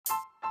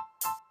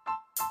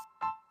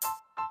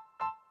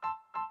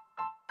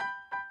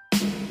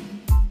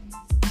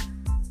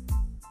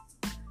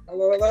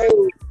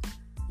Hello.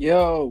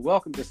 Yo,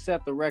 welcome to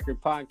Set the Record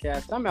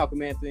Podcast. I'm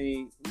Malcolm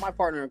Anthony, my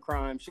partner in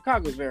crime,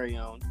 Chicago's very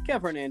own,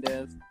 Kev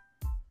Hernandez.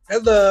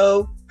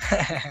 Hello.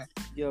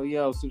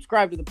 Yo,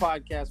 subscribe to the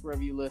podcast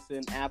wherever you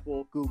listen,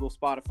 Apple, Google,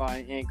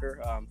 Spotify, Anchor.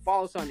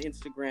 Follow us on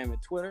Instagram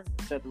and Twitter,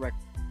 Set the Record.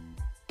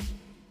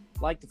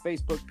 Like the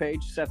Facebook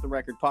page, Set the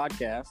Record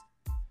Podcast.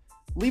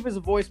 Leave us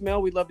a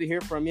voicemail. We'd love to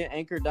hear from you.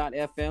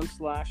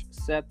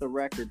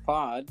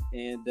 Anchor.fm/settherecordpod.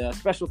 And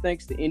special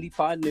thanks to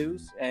IndiePod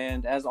News.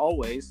 And as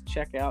always,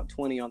 check out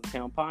 20 on the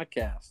Town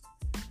podcast.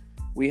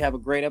 We have a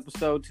great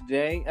episode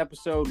today.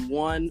 Episode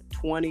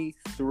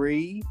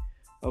 123.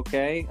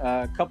 Okay.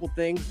 A couple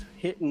things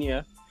hitting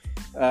you.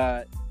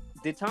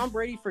 Did Tom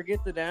Brady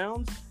forget the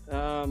downs?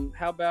 How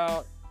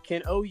about,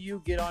 can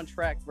OU get on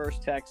track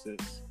versus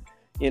Texas?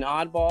 In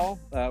Oddball,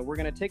 we're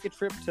going to take a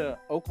trip to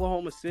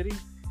Oklahoma City.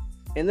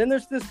 And then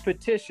there's this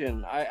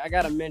petition I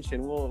got to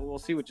mention. We'll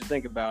see what you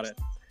think about it.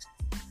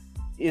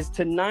 Is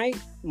tonight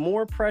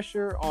more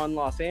pressure on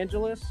Los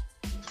Angeles?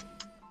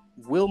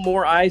 Will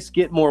more ice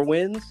get more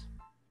wins?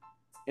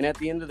 And at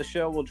the end of the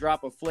show, we'll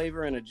drop a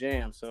flavor and a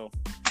jam. So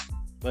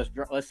let's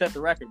set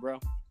the record, bro.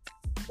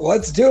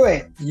 Let's do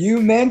it.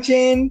 You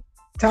mentioned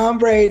Tom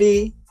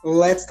Brady.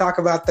 Let's talk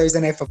about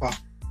Thursday Night Football.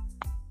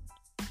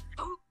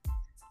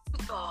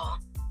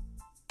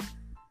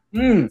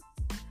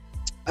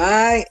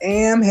 I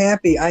am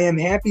happy. I am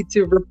happy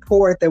to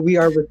report that we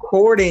are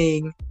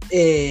recording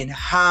in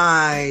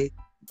high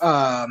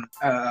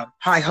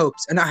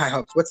hopes. Not high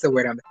hopes. What's the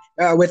word?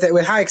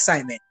 With high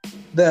excitement.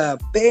 The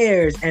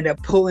Bears end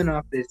up pulling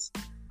off this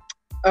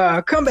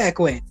comeback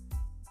win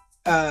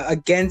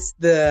against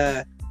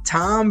the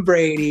Tom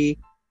Brady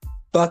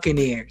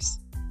Buccaneers.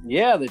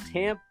 Yeah, the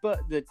Tampa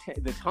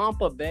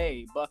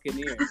Bay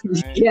Buccaneers.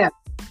 Right? Yeah,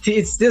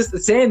 it's just the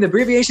same. The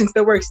abbreviation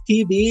still works.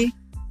 TB.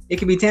 It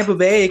can be Tampa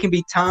Bay. It can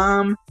be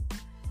Tom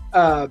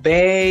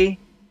Bay.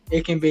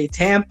 It can be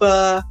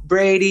Tampa,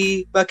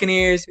 Brady,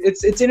 Buccaneers.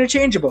 It's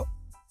interchangeable.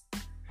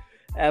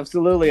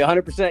 Absolutely,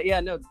 100%. Yeah,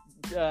 no,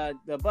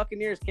 the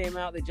Buccaneers came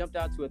out. They jumped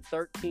out to a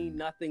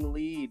 13-0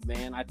 lead,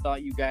 man. I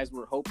thought you guys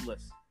were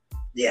hopeless.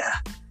 Yeah.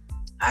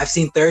 I've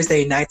seen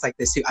Thursday nights like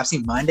this, too. I've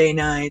seen Monday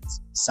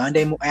nights,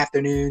 Sunday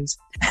afternoons.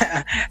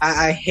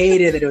 I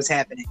hated that it was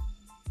happening.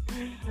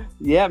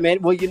 Yeah,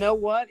 man. Well, you know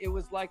what? It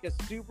was like a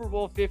Super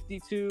Bowl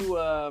 52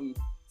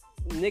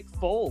 Nick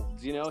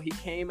Foles. You know, he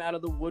came out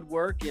of the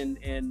woodwork and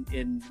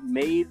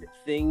made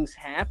things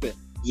happen.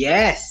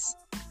 Yes.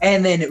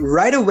 And then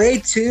right away,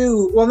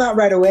 too. Well, not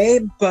right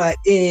away, but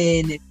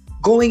in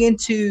going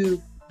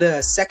into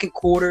the second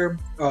quarter,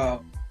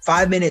 5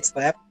 minutes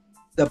left,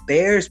 the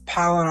Bears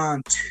piling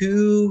on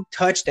 2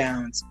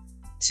 touchdowns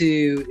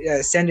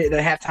to send it to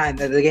halftime,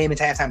 the game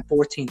into halftime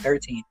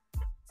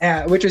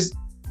 14-13, which was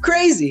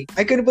crazy.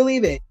 I couldn't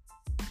believe it.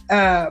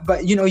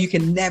 But, you know, you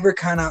can never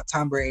count out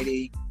Tom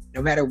Brady,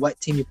 no matter what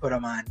team you put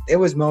him on. There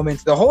was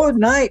moments the whole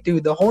night,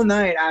 dude. The whole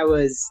night I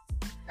was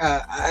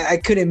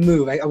I couldn't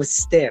move. I was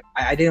stiff.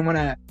 I didn't want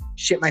to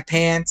shit my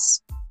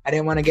pants. I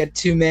didn't want to get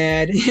too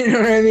mad. You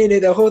know what I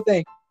mean? The whole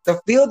thing. The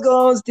field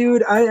goals,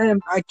 dude. I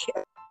can't.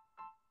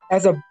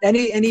 As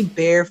any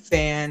Bear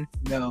fan,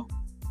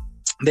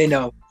 they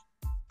know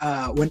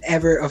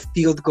whenever a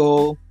field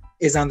goal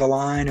is on the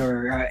line,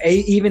 or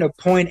even a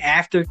point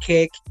after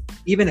kick,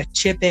 even a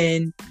chip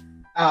in,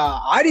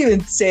 I'd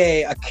even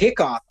say a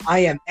kickoff. I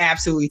am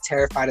absolutely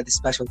terrified of the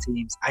special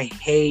teams. I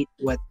hate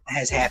what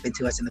has happened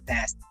to us in the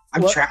past.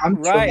 Because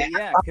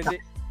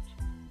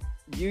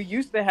you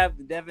used to have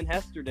the Devin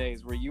Hester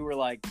days where you were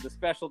like, the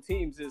special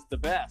teams is the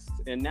best,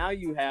 and now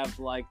you have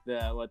like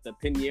the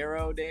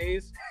Pinheiro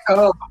days.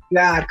 Oh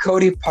God,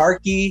 Cody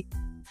Parkey,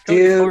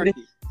 dude.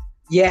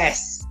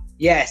 Yes.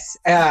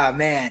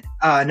 Man.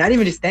 Not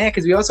even just that,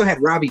 because we also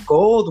had Robbie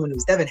Gould when it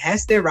was Devin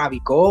Hester. Robbie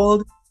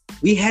Gould.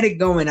 We had it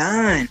going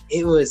on.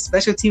 It was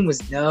special team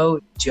was no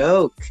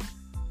joke.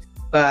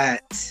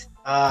 But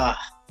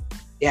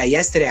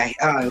yesterday,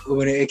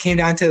 when it came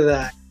down to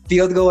the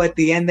field goal at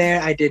the end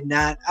there, I did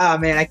not. Oh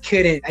man, I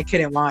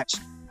couldn't watch,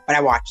 but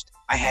I watched.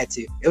 I had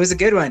to. It was a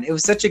good one. It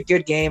was such a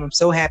good game. I'm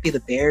so happy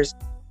the Bears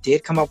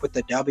did come up with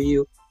the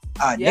W.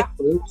 Nick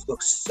Foles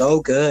looks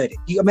so good.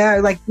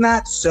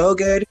 Not so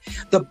good.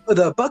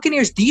 The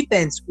Buccaneers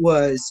defense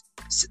was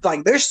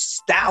like, they're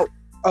stout.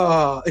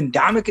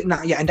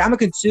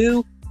 Ndamukong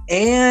Suh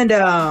and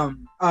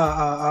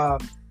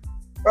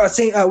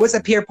what's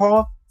that? Pierre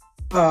Paul,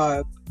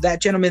 that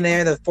gentleman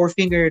there, the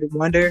 4-fingered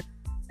wonder.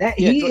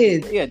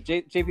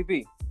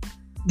 JPP.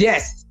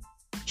 Yes,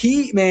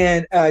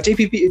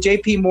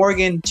 JP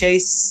Morgan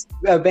Chase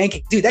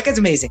banking, dude. That guy's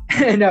amazing.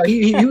 No,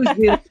 he was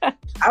really.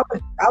 I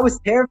was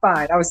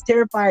terrified. I was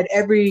terrified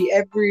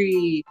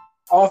every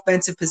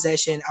offensive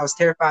possession. I was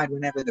terrified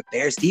whenever the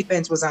Bears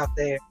defense was out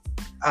there.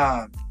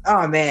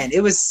 Oh man,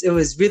 it was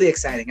really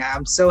exciting.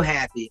 I'm so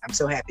happy. I'm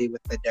so happy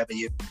with the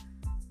W.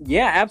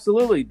 Yeah,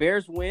 absolutely.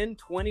 Bears win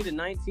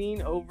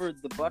 20-19 over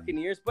the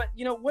Buccaneers. But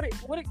you know what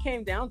it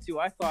came down to,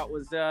 I thought,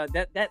 was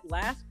that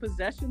last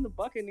possession the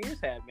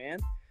Buccaneers had, man.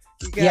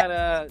 You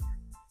got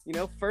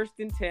 1st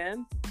and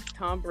 10.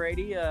 Tom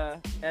Brady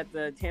at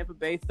the Tampa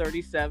Bay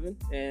 37.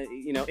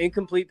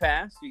 Incomplete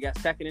pass. You got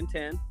 2nd and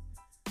 10.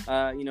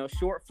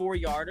 Short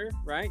 4-yarder,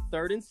 right?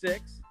 3rd and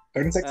 6.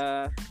 3rd and 6.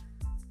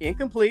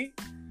 Incomplete.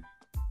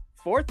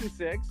 4th and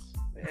 6.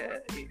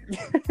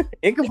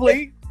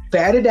 Incomplete.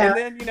 Batted out.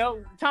 And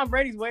then, Tom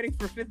Brady's waiting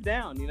for 5th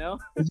down,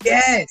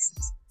 Yes.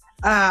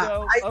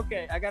 I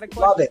got a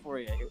question for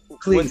you.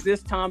 Please. Was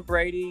this Tom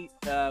Brady?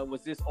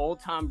 Was this old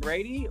Tom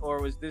Brady,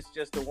 or was this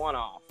just a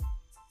one-off?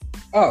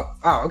 Oh,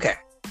 okay.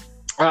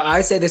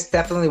 I say this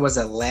definitely was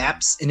a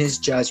lapse in his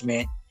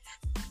judgment.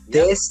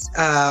 Yep.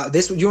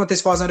 This, you know what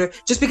this falls under?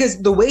 Just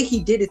because the way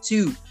he did it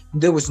too,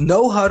 there was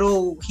no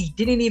huddle. He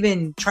didn't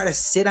even try to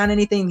sit on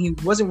anything. He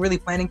wasn't really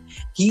planning.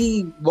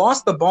 He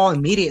lost the ball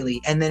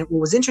immediately. And then what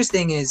was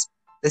interesting is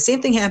the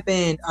same thing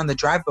happened on the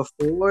drive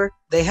before.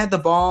 They had the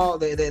ball,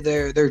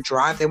 their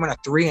drive, they went a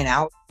 3 and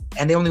out,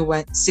 and they only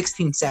went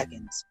 16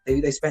 seconds.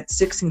 They spent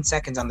 16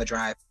 seconds on the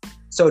drive.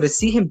 So to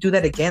see him do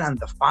that again on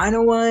the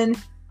final one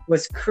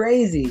was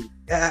crazy.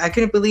 I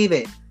couldn't believe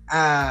it.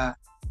 But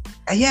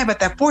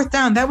that 4th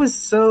down, that was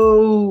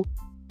so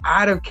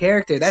out of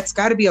character. That's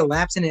got to be a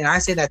lapse in it. And I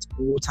say that's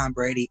old Tom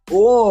Brady.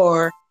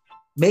 Or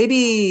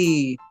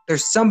maybe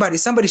there's somebody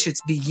should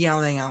be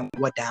yelling out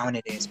what down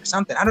it is or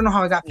something. I don't know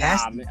how I got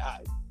past it.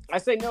 I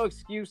say no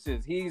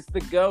excuses. He's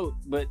the GOAT,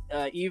 but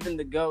even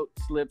the GOAT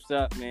slips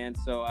up, man.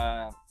 So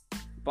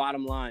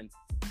bottom line,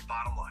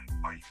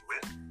 are you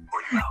in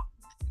or you out?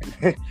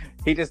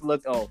 He just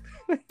looked old.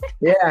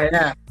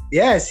 Yeah.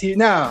 Yes,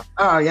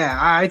 Oh, yeah,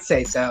 I'd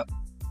say so.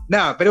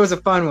 No, but it was a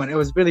fun one. It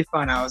was really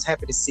fun. I was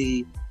happy to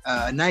see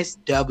a nice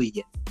W.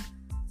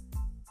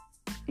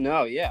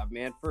 No, yeah,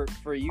 man.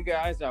 For you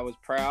guys, I was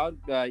proud.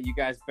 You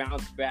guys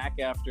bounced back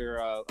after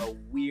a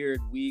weird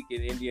week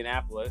in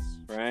Indianapolis,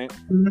 right?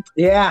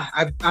 Yeah,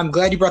 I'm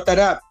glad you brought that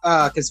up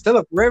because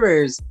Phillip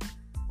Rivers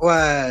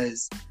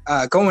was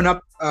going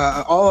up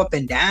all up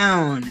and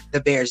down the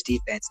Bears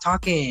defense,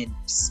 talking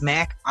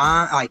smack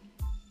on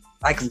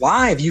like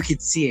live. You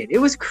could see it. It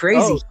was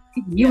crazy.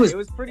 It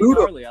was pretty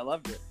brutal. Gnarly. I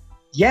loved it.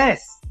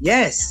 Yes.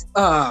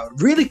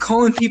 Really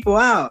calling people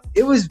out.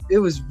 It was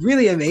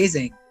really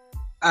amazing.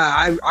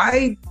 That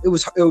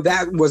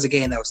was a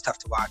game that was tough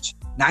to watch.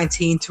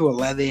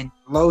 19-11,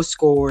 low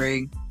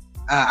scoring.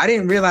 I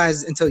didn't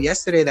realize until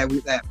yesterday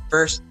that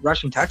first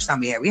rushing touchdown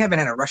we haven't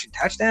had a rushing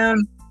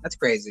touchdown. That's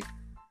crazy.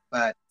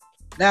 But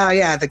no,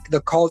 yeah,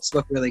 the Colts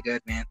look really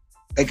good, man.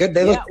 They look good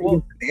against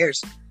the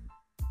Bears.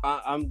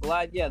 I'm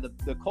glad. Yeah,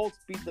 the Colts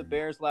beat the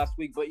Bears last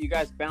week, but you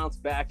guys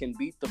bounced back and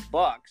beat the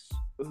Bucs,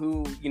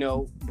 who,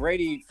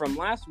 Brady from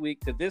last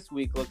week to this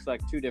week looks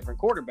like 2 different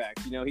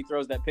quarterbacks. He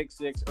throws that pick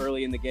 6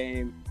 early in the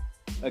game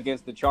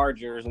against the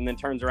Chargers and then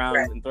turns around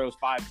and throws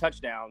 5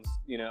 touchdowns,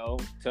 to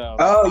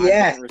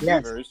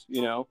receivers,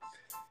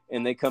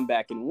 and they come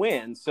back and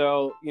win.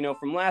 So,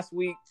 from last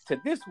week to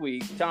this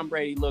week, Tom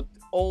Brady looked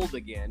old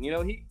again.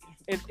 You're going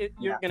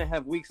to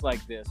have weeks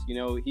like this.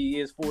 He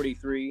is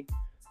 43.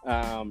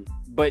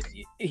 But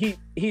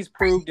he's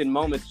proved in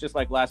moments just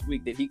like last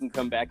week that he can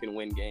come back and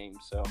win games.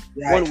 So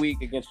 1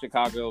 week against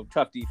Chicago,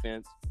 tough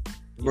defense.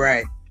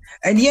 Right.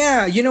 And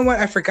yeah, you know what?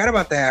 I forgot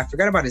about that. I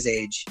forgot about his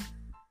age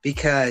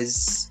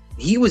because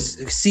he was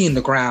seeing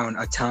the ground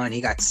a ton. He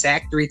got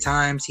sacked 3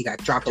 times. He got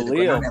dropped to the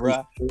ground at least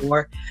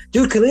 4.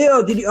 Dude,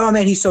 Khalil, oh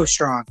man, he's so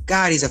strong.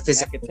 God, he's a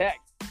physical attack.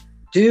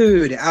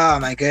 Dude, oh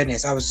my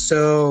goodness. I was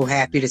so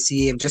happy to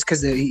see him just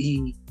because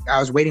I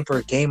was waiting for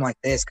a game like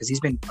this because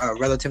he's been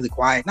relatively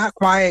quiet. Not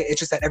quiet, it's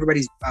just that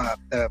everybody's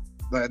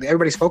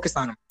focused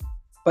on him.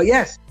 But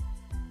yes,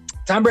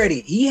 Tom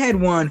Brady, he had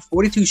won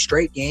 42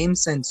 straight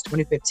games since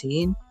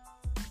 2015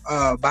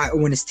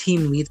 when his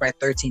team leads by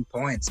 13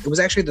 points. It was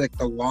actually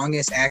the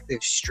longest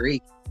active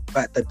streak,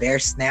 but the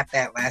Bears snapped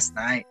that last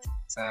night.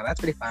 So that's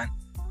pretty fun.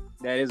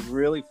 That is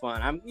really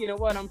fun. You know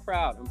what? I'm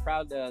proud. I'm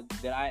proud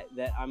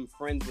that I'm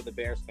friends with a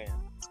Bears fan.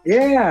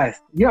 Yeah,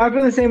 I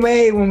feel the same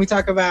way when we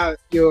talk about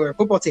your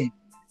football team.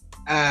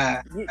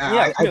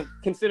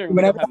 Considering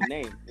we don't have a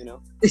name,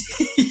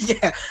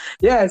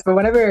 Yes, but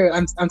whenever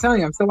I'm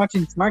telling you, I'm still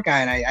watching Smart Guy,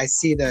 and I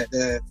see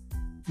the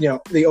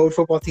old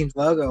football team's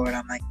logo, and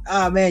I'm like,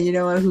 oh man, you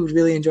know what? Who would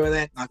really enjoy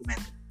that? Malcolm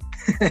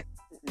Anthony.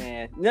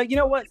 Man, no, you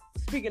know what?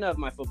 Speaking of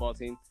my football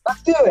team,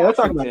 let's do it. Let's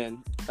talk about it.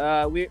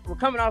 We're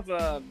coming off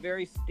a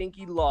very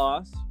stinky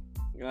loss.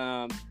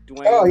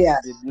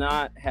 Dwayne did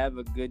not have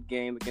a good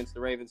game against the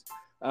Ravens.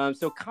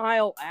 So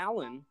Kyle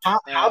Allen,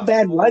 how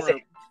bad was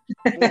it?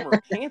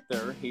 Former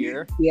Panther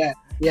here,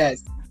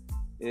 yes,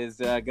 is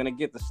going to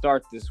get the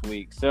start this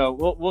week. So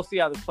we'll see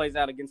how this plays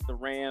out against the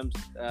Rams.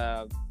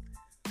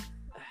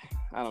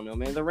 I don't know,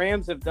 man. The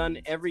Rams have done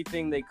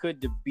everything they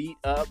could to beat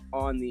up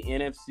on the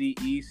NFC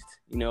East.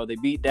 They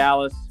beat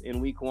Dallas in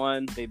week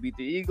 1. They beat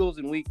the Eagles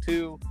in week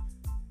 2.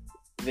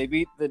 They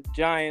beat the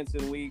Giants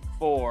in week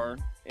 4.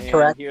 And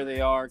Correct. Here they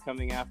are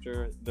coming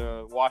after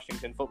the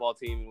Washington football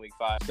team in week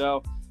 5.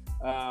 So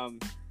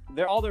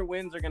all their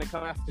wins are going to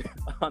come after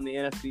on the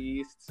NFC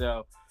East.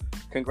 So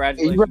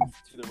congratulations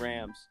to the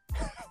Rams.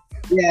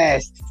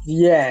 Yes.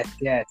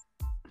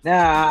 No,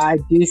 I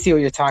do see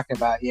what you're talking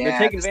about. Yeah, They're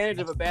taking advantage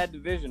of a bad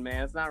division,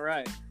 man. It's not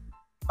right.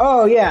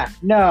 Oh yeah,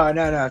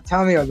 no.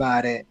 Tell me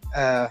about it.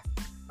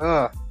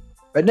 Oh,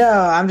 but no,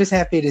 I'm just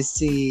happy to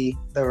see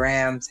the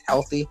Rams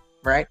healthy.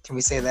 Right? Can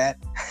we say that?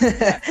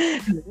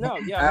 No,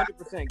 yeah,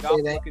 100%.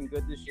 Goff's looking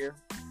good this year.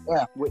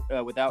 Yeah,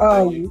 without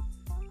Brady.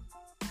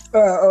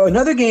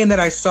 Another game that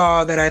I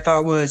saw that I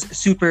thought was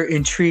super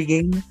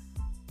intriguing.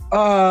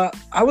 I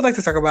would like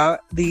to talk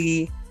about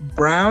the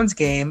Browns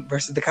game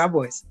versus the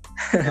Cowboys.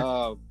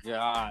 Oh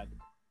God!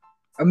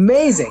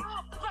 Amazing.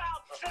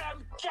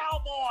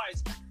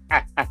 Cowboys.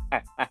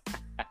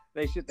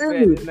 They shit the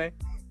bed, didn't they?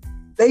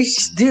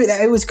 Dude,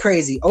 it was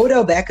crazy.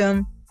 Odell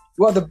Beckham.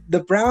 Well, the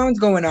Browns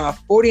going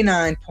off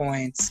 49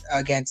 points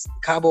against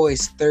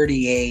Cowboys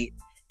 38,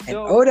 and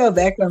Odell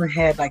Beckham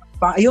had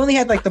he only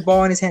had the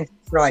ball in his hand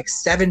for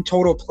 7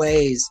 total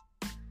plays,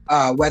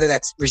 whether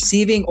that's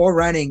receiving or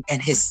running,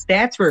 and his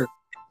stats were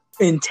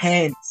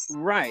intense.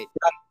 Right.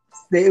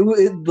 It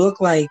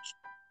looked like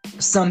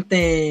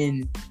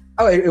something.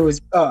 Oh, it was.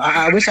 Oh,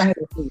 I wish I had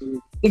a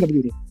thing of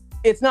beauty.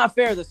 It's not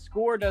fair. The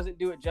score doesn't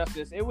do it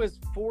justice. It was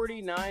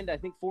 49, I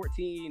think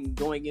 14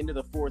 going into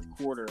the fourth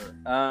quarter.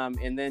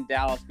 And then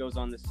Dallas goes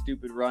on this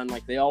stupid run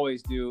like they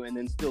always do and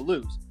then still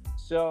lose.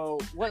 So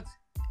what's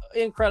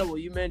incredible,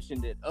 you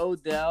mentioned it,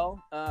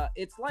 Odell.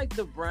 It's like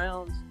the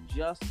Browns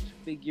just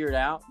figured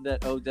out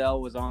that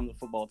Odell was on the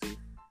football team.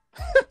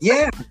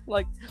 Yeah.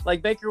 like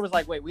Baker was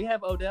like, wait, we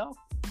have Odell?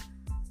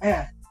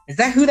 Yeah. Is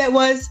that who that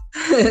was?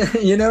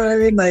 You know what I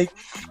mean?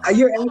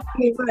 You're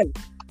absolutely right.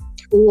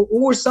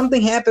 Or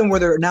something happened where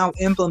they're now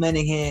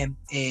implementing him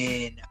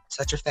in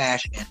such a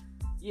fashion.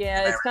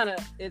 Yeah,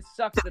 it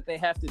sucks that they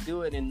have to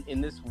do it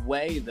in this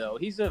way, though.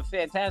 He's a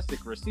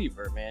fantastic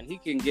receiver, man. He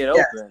can get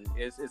open.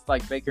 It's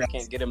like Baker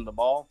can't get him the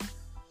ball.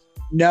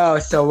 No,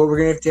 so what we're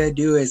going to have to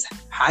do is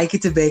hike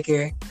it to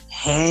Baker,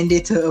 hand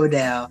it to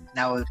Odell.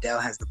 Now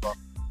Odell has the ball.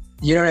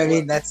 You know what I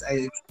mean?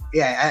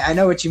 I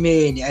know what you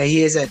mean.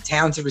 He is a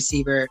talented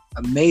receiver,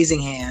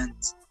 amazing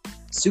hands,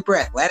 super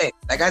athletic.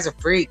 That guy's a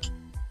freak.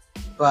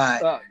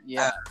 But but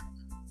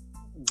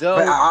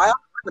I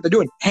what they're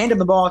doing. Hand him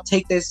the ball,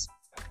 take this,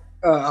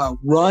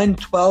 run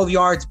 12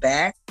 yards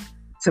back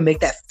to make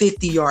that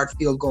 50-yard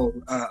field goal,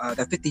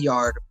 that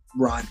 50-yard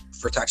run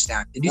for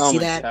touchdown. Did you see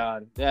that? Oh, my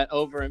God. That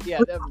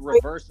that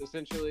reverse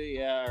essentially,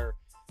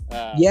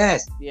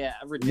 yes. Yeah,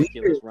 a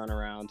ridiculous run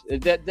around.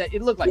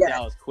 It looked like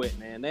Dallas quit,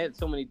 man. They had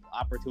so many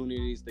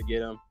opportunities to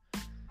get him.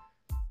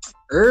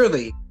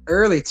 Early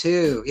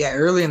too. Yeah,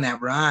 early in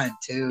that run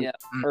too. Yeah,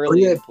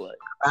 early in play.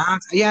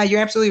 Yeah, you're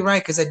absolutely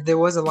right because there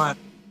was a lot.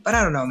 But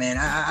I don't know, man.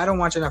 I don't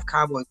watch enough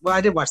Cowboys. Well,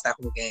 I did watch that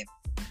whole game.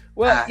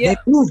 Well, They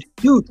moved,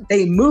 dude.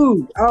 They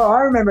moved. Oh,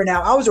 I remember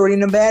now. I was already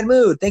in a bad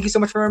mood. Thank you so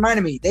much for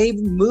reminding me. They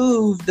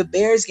moved the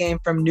Bears game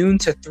from noon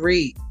to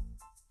 3,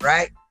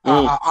 right?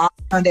 On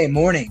Sunday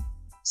morning.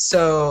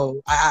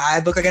 So I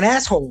look like an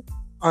asshole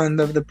on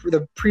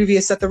the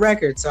previous set the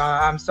record. So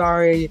I'm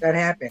sorry that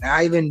happened.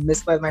 I even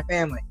misled my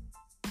family.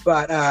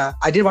 But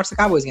I did watch the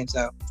Cowboys game,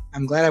 so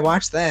I'm glad I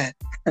watched that.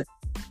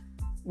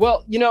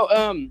 Well,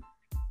 the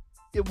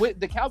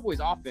Cowboys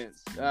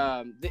offense,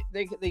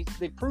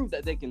 they proved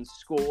that they can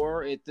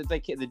score.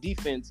 The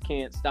defense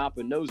can't stop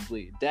a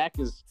nosebleed. Dak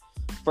is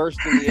first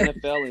in the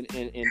NFL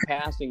in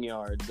passing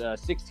yards,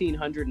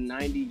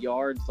 1,690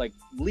 yards,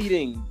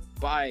 leading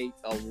by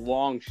a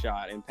long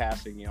shot in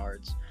passing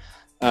yards.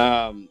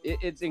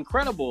 It's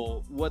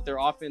incredible what their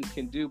offense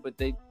can do, but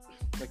they,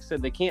 like I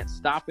said, they can't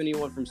stop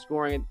anyone from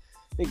scoring.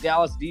 I think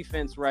Dallas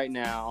defense right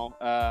now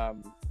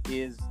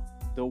is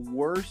the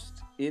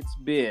worst it's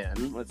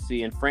been, let's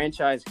see, in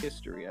franchise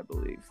history, I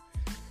believe.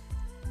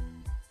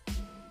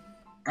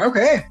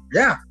 Okay,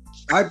 yeah.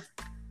 I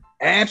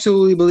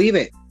absolutely believe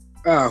it.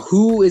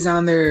 Who is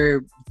on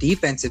their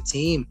defensive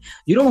team?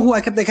 You know who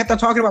they kept on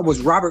talking about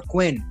was Robert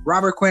Quinn.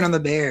 Robert Quinn on the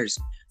Bears.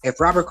 If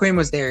Robert Quinn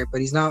was there,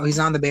 but he's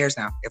on the Bears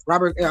now.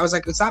 I was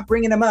like, stop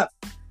bringing him up.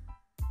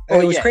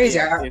 It was crazy.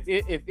 Yeah.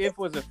 If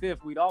was a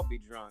fifth, we'd all be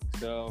drunk.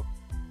 So,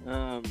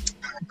 I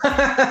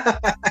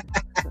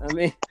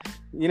mean,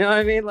 you know what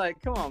I mean?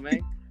 Come on,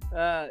 man.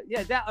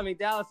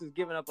 Dallas has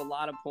given up a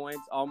lot of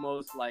points,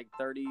 almost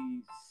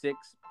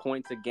 36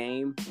 points a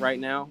game right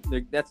now.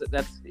 That's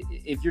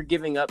if you're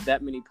giving up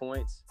that many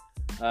points,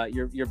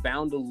 you're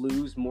bound to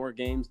lose more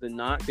games than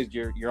not because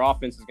your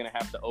offense is going to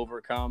have to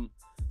overcome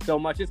so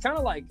much. It's kind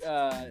of like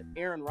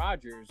Aaron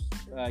Rodgers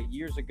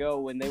years ago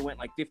when they went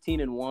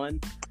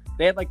 15-1.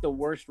 They had the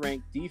worst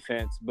ranked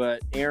defense,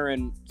 but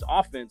Aaron's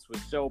offense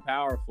was so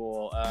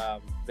powerful.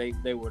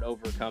 They would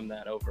overcome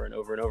that over and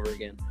over and over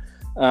again.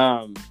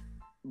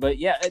 But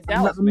yeah,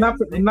 Dallas. I'm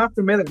not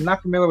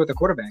familiar with the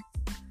quarterback.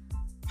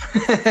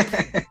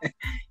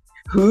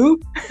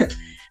 Who?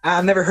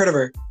 I've never heard of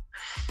her.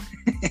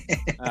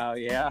 Oh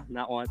yeah,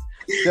 not once.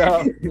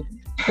 So.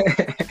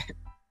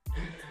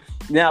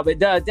 No, but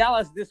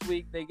Dallas this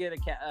week, they get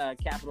to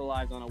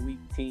capitalize on a weak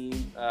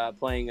team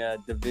playing a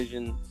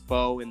division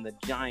foe in the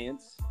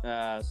Giants.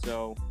 Yes.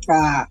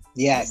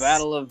 The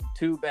battle of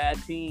two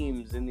bad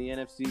teams in the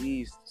NFC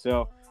East.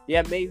 So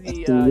Yeah,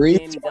 maybe Three.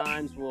 Danny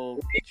Dimes will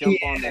jump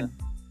on the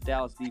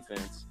Dallas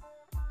defense.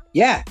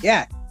 Yeah.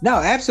 No,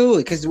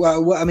 absolutely. Because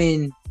I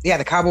mean, yeah,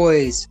 the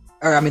Cowboys,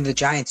 or I mean, the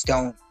Giants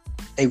don't.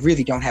 They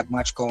really don't have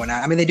much going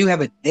on. I mean,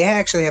 they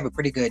actually have a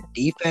pretty good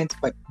defense,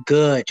 but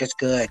good, just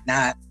good,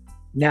 not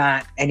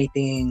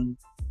anything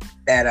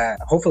that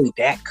hopefully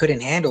Dak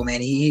couldn't handle.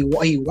 Man, he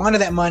wanted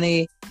that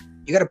money.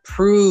 You got to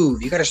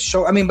prove, you got to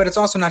show. I mean, but it's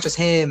also not just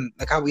him.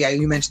 The Cowboys. Yeah,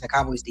 you mentioned the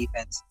Cowboys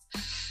defense.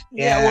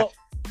 Yeah,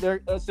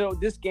 well, so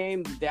this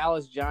game, the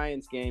Dallas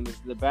Giants game, is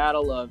the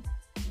battle of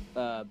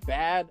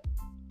bad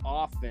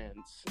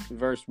offense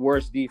versus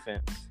worst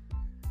defense.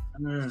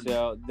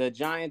 So the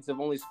Giants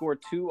have only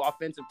scored 2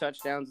 offensive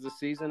touchdowns this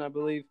season, I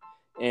believe.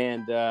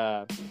 And,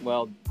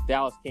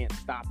 Dallas can't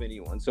stop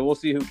anyone. So we'll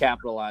see who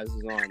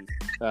capitalizes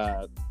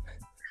on,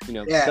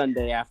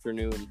 Sunday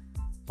afternoon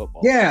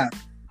football. Yeah.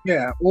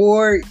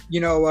 Or,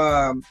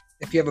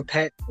 if you have a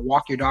pet,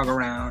 walk your dog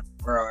around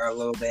for a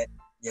little bit,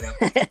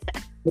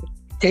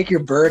 take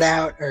your bird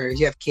out, or if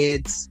you have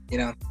kids,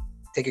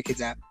 take your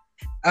kids out.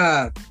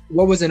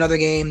 What was another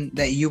game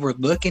that you were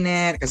looking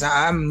at? Because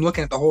I'm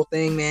looking at the whole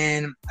thing,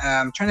 man.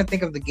 I'm trying to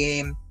think of the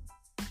game.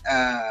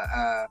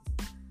 The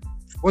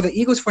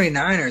Eagles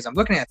 49ers. I'm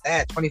looking at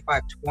that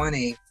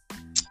 25-20.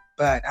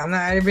 But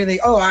I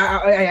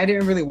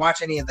didn't really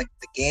watch any of the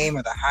game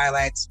or the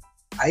highlights.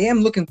 I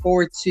am looking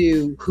forward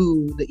to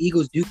who the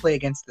Eagles do play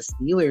against the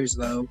Steelers,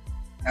 though,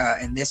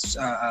 in this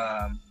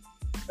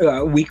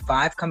week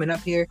 5 coming up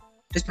here.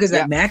 Just because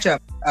that matchup,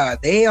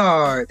 they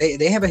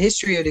have a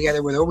history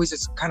together where they're always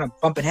just kind of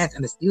bumping heads,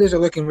 and the Steelers are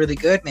looking really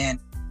good, man.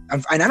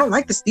 And I don't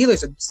like the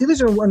Steelers. The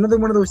Steelers are another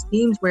one of those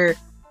teams where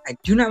I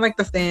do not like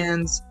the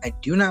fans. I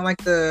do not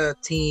like the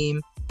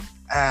team.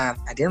 I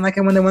didn't like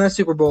them when they won the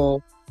Super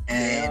Bowl,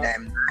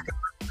 and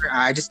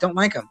I just don't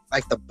like them.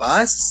 Like the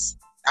bus.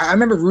 I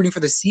remember rooting for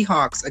the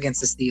Seahawks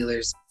against the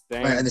Steelers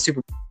in the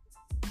Super Bowl.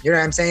 You know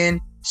what I'm saying?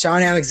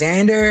 Sean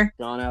Alexander.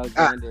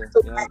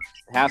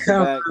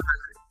 Hasselbeck.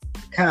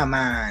 Come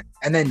on.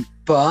 And then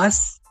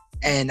Bus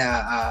and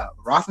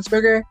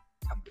Roethlisberger.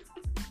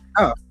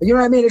 Oh, you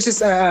know what I mean? It's just,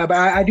 but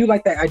I do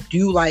like that. I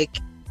do like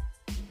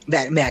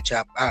that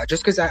matchup.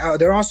 Just because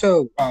they're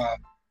also,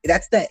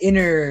 that's the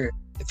inner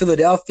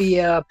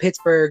Philadelphia,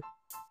 Pittsburgh.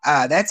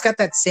 That's got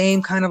that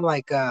same kind of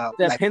like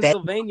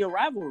Pennsylvania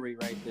rivalry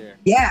right there.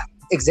 Yeah,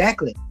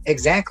 exactly.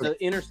 The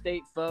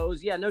interstate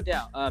foes. Yeah, no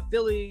doubt.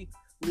 Philly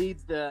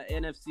leads the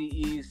NFC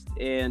East,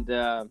 and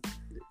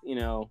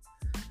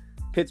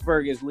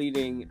Pittsburgh is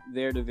leading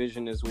their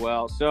division as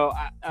well. So,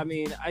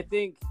 I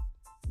think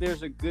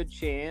there's a good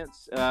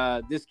chance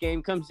this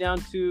game comes down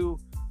to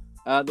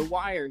the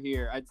wire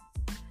here.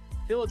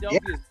 Philadelphia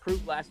has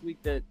proved last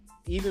week that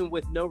even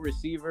with no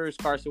receivers,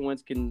 Carson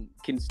Wentz can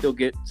still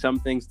get some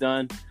things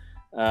done.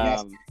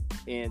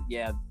 And,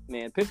 yeah,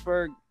 man,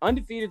 Pittsburgh,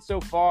 undefeated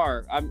so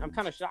far. I'm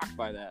kind of shocked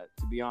by that,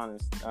 to be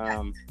honest.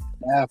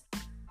 Yeah,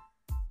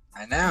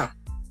 I know.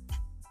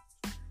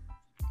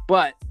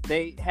 But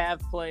they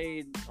have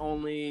played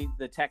only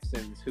the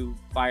Texans, who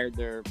fired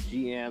their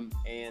GM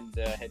and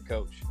head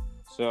coach.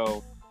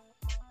 So,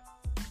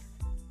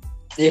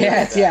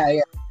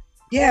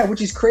 yeah,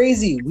 which is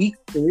crazy. Week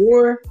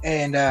 4,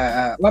 and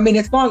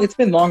it's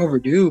been long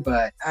overdue,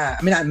 but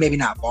maybe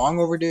not long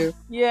overdue.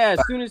 Yeah,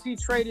 as soon as he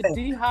traded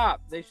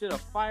D-Hop, they should have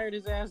fired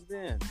his ass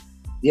then.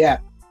 Yeah.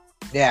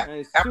 And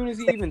as soon as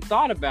he even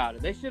thought about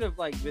it, they should have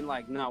been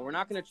like, no, we're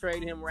not going to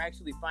trade him. We're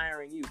actually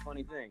firing you.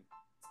 Funny thing.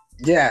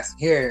 Yes,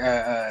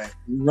 here,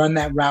 run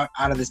that route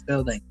out of this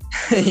building.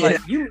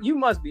 You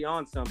must be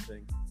on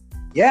something.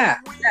 Yeah.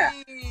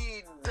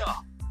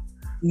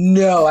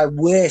 No, I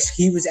wish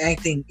he was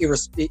acting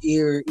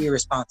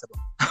irresponsible.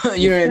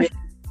 You know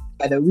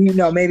what I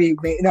mean? Maybe,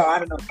 no, I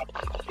don't know.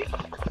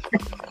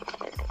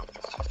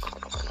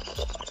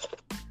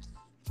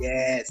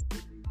 Yes,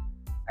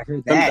 I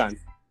heard that.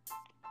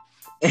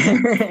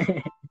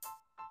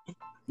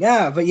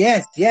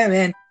 Yeah,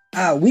 man.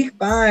 Week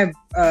 5,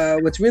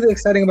 what's really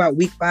exciting about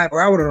week 5,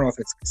 or I don't know if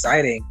it's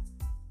exciting,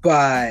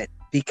 but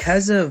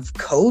because of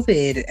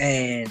COVID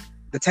and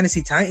the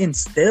Tennessee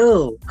Titans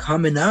still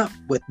coming up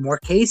with more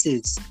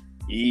cases,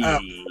 we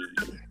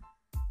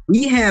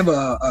have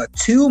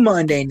 2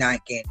 Monday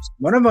night games.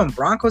 One of them,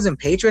 Broncos and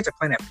Patriots, are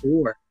playing at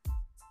 4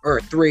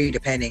 or 3,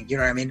 depending. You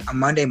know what I mean? On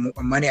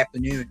Monday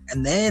afternoon,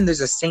 and then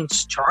there's a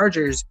Saints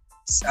Chargers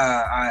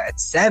at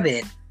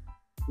 7,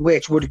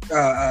 which would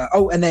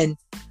and then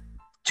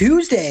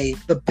Tuesday,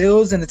 the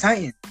Bills and the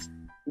Titans.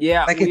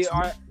 Yeah, we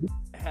are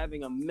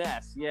having a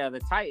mess. Yeah, the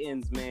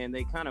Titans, man,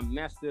 they kind of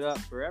messed it up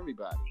for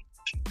everybody.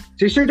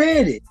 They sure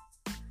did.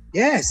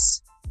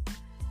 Yes.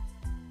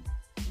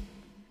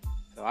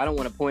 So I don't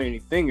want to point any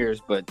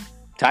fingers, but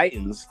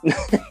Titans.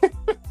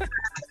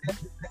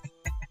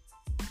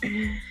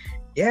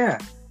 Yeah.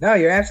 No,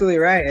 you're absolutely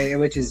right,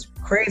 which is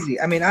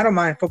crazy. I mean, I don't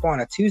mind football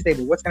on a Tuesday,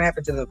 but what's going to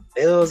happen to the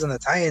Bills and the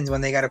Titans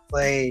when they got to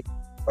play?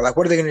 Or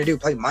what are they going to do?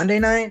 Play Monday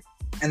night?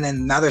 And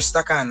then now they're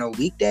stuck on a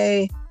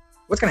weekday?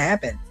 What's going to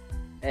happen?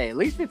 Hey, at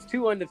least it's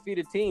 2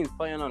 undefeated teams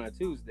playing on a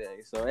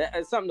Tuesday. So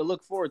it's something to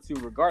look forward to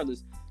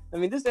regardless. I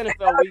mean, this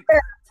NFL week,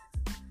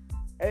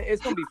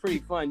 It's going to be pretty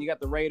fun. You got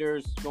the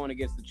Raiders going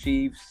against the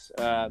Chiefs,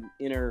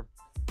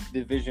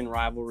 inter-division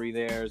rivalry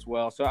there as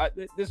well. So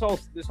this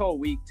whole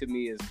week to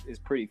me is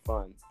pretty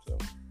fun. So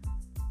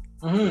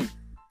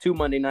 2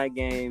 Monday night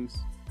games.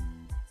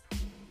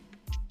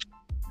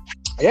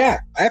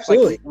 Yeah,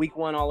 absolutely. Like week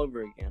 1 all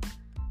over again.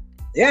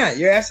 Yeah,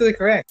 you're absolutely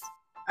correct.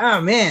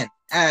 Oh man,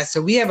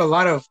 so we have a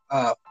lot of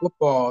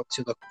football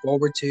to look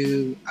forward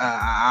to.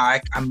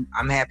 I'm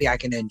happy I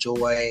can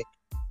enjoy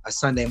a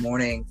Sunday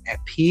morning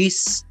at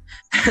peace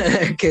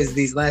because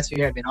these last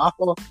few have been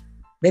awful.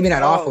 Maybe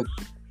not awful,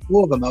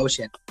 full of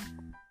emotion.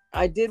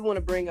 I did want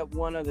to bring up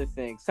one other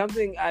thing,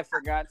 something I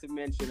forgot to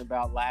mention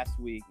about last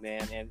week,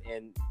 man,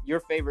 and your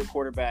favorite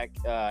quarterback,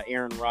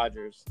 Aaron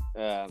Rodgers.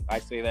 I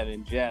say that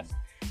in jest.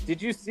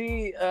 Did you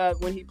see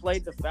when he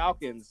played the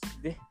Falcons?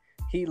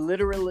 He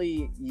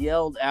literally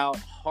yelled out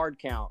 "hard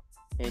count"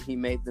 and he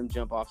made them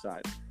jump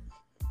offside.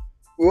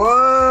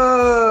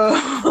 Whoa!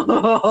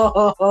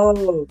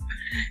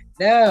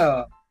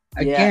 No.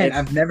 Again,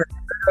 I've never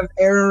heard of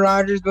Aaron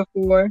Rodgers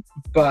before,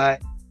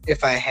 but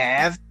if I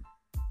have,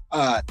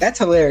 that's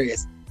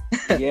hilarious.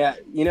 Yeah,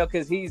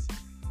 because he's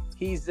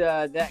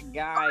that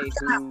guy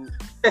who.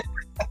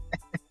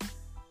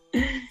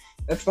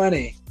 That's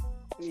funny.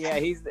 Yeah,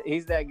 he's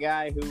that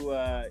guy who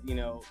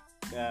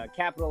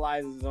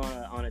capitalizes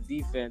on a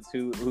defense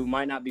who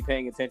might not be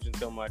paying attention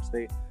so much.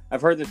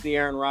 I've heard that's the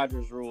Aaron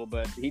Rodgers rule,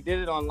 but he did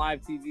it on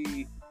live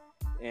TV,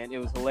 and it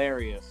was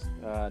hilarious.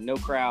 No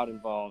crowd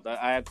involved.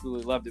 I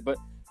absolutely loved it. But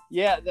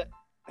yeah,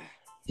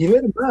 he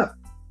lit him up.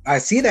 I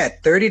see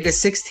that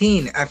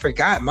 30-16. I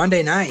forgot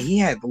Monday night he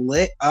had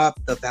lit up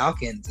the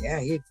Falcons.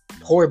 Yeah,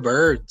 poor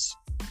birds.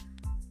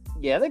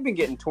 Yeah, they've been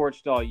getting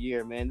torched all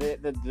year, man.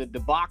 The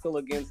debacle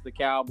against the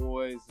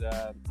Cowboys.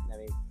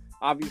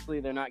 Obviously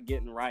they're not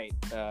getting right.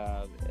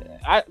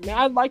 I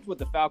liked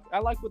what I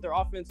liked what their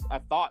offense. I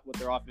thought what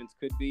their offense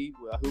could be,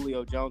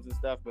 Julio Jones and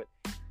stuff, but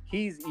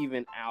he's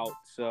even out.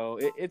 So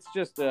it's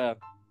just a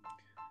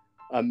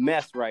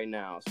mess right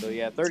now. So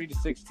yeah,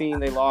 30-16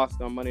 they lost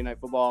on Monday Night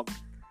Football.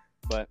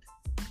 But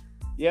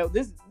yeah,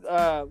 this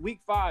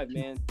week 5,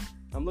 man.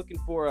 I'm looking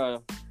for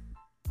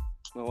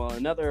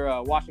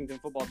another Washington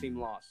football team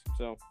loss.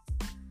 So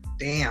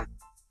damn.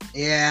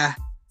 Yeah.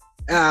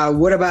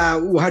 What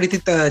about how do you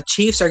think the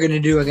Chiefs are going to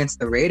do against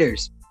the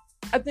Raiders?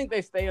 I think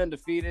they stay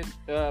undefeated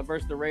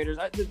versus the Raiders.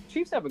 The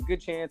Chiefs have a good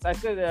chance. I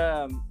said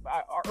our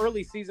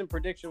early season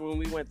prediction when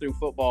we went through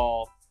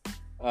football,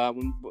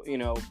 in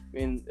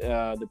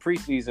the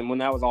preseason when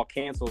that was all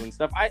canceled and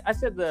stuff. I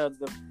said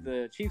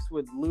the Chiefs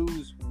would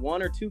lose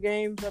 1 or 2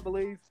 games, I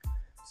believe.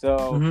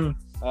 So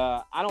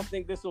I don't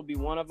think this will be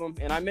one of them.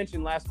 And I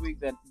mentioned last week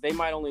that they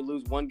might only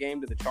lose 1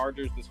 game to the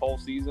Chargers this whole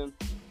season.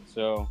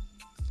 So.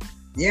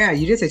 Yeah,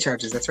 you did say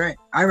Chargers. That's right.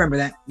 I remember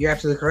that. You're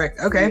absolutely correct.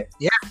 Okay.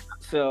 Yeah.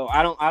 So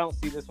I don't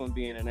see this one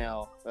being an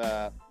L.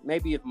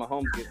 Maybe if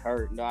Mahomes gets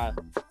hurt. No,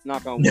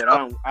 knock on wood.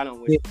 No. I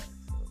don't wish that.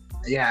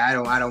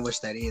 Yeah, I don't wish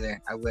that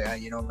either.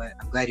 You know what?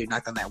 I'm glad you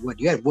knocked on that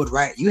wood. You had wood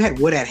right. You had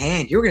wood at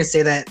hand. You were gonna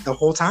say that the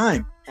whole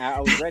time.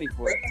 I was ready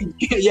for it.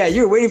 Yeah,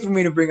 you were waiting for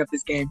me to bring up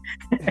this game.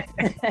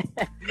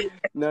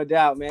 No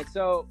doubt, man.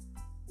 So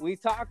we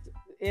talked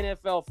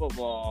NFL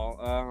football.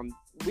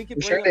 We could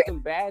bring up some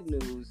bad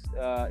news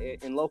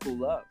in local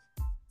love.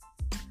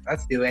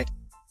 Let's do it.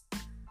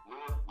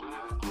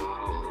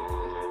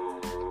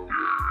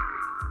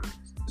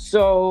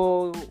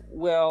 So,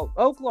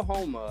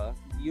 Oklahoma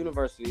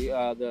University,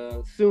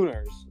 the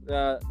Sooners,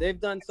 they've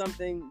done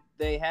something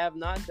they have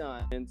not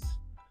done since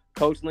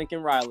Coach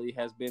Lincoln Riley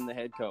has been the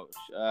head coach.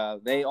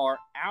 They are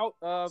out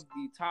of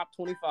the top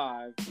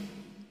 25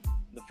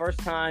 the first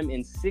time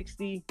in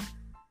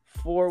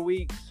 64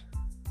 weeks.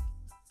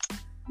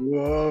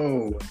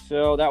 Whoa.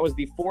 So that was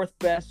the 4th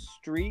best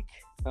streak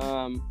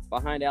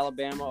behind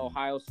Alabama,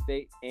 Ohio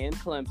State, and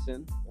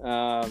Clemson.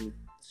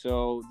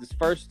 So this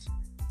first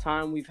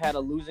time we've had a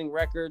losing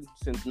record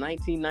since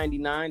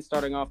 1999,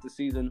 starting off the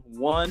season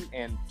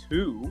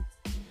 1-2.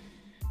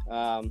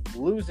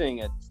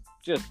 Losing a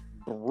just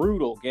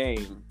brutal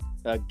game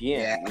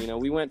again. Yeah.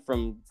 We went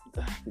from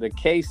the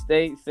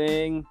K-State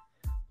thing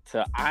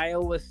to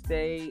Iowa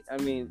State. I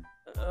mean,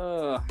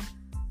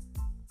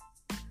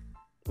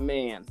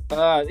 man,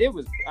 it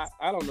was.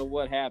 I don't know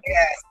what happened.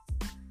 Yeah.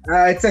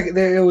 It's like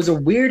it was a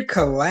weird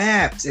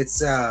collapse.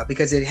 It's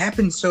because it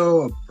happened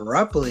so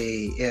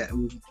abruptly.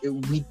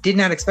 We did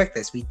not expect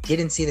this. We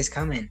didn't see this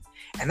coming,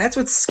 and that's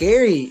what's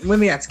scary.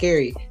 Maybe not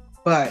scary,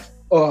 but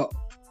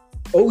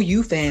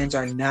OU fans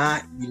are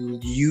not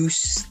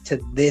used to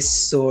this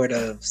sort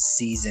of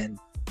season,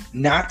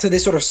 not to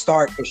this sort of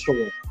start for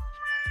sure.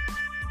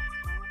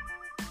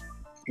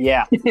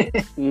 Yeah,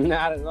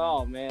 not at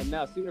all, man.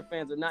 No, Sooner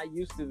fans are not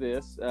used to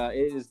this.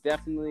 It is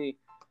definitely,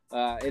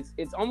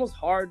 it's almost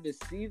hard to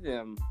see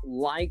them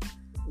like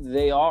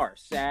they are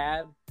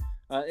sad.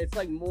 It's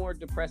like more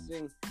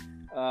depressing,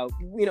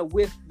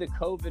 with the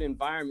COVID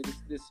environment.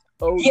 This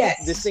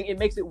thing, it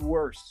makes it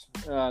worse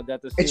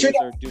that the Sooners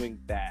are doing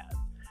bad.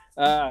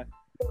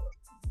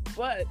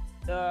 But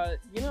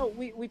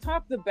we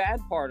talked the bad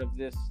part of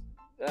this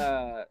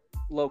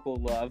local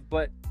love,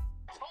 but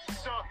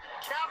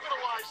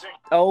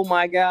oh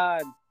my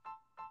God,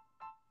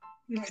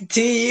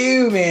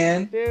 TU,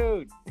 man,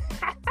 dude.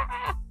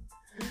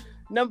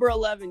 Number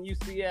 11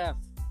 UCF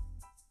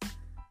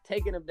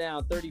taking them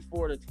down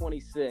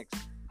 34-26.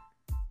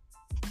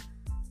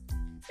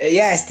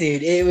 Yes,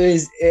 dude. It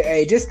was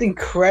just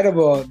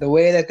incredible the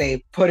way that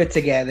they put it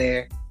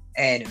together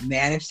and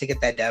managed to get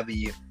that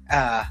W.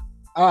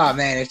 Oh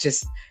man, it's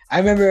just. I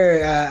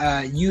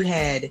remember you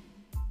had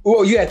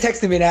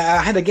texted me, and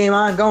I had the game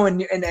on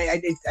going, and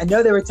I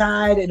know they were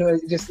tied, and it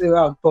was just,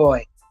 oh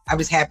boy, I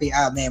was happy.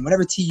 Oh man,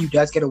 whenever TU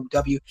does get a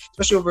W,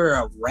 especially over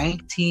a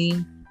ranked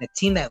team, a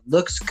team that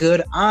looks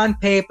good on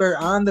paper,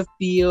 on the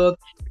field,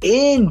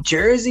 in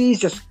jerseys,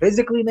 just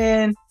physically,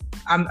 man.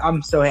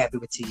 I'm so happy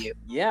with TU.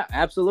 Yeah,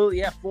 absolutely.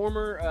 Yeah,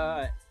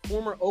 former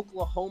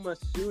Oklahoma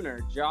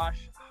Sooner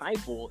Josh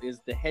Heupel is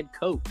the head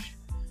coach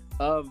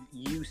of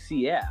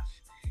UCF,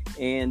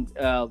 and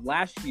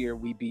last year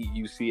we beat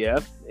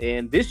UCF,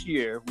 and this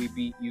year we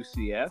beat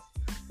UCF,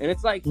 and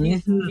it's like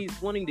he's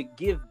wanting to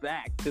give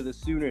back to the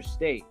Sooner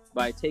State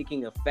by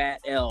taking a fat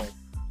L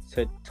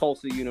to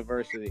Tulsa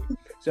University.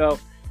 So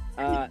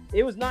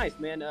it was nice,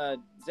 man.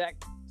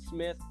 Zach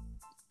Smith.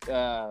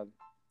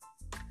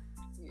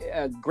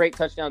 A great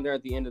touchdown there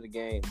at the end of the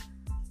game.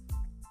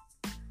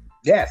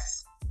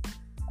 Yes.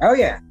 Oh,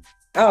 yeah.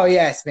 Oh,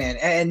 yes, man.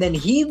 And then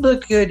he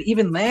looked good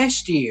even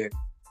last year.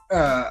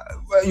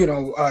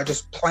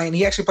 Just playing.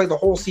 He actually played the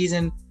whole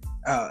season,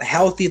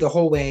 healthy the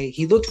whole way.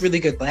 He looked really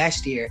good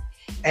last year.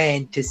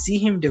 And to see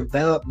him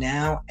develop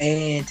now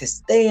and to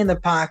stay in the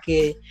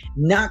pocket,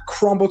 not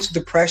crumble to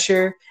the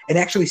pressure, and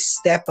actually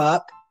step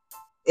up,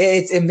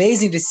 it's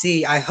amazing to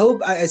see. I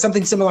hope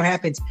something similar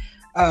happens.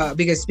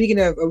 Because speaking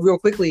of real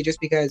quickly,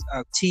 just because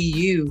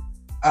TU,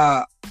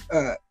 just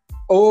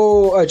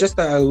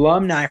the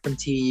alumni from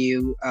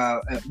TU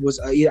was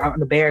on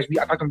the Bears.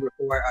 I talked about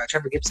before,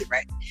 Trevor Gibson,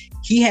 right?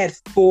 He had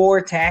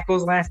 4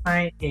 tackles last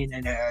night in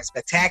a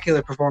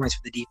spectacular performance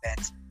for the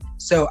defense.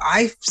 So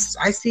I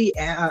see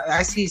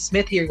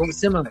Smith here going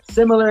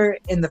similar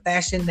in the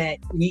fashion that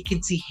we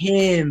can see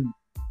him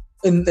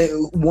in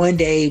the one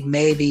day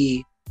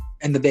maybe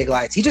in the big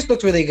lights. He just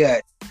looked really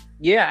good.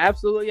 Yeah,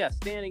 absolutely. Yeah,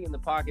 standing in the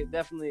pocket,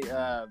 definitely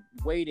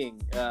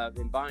waiting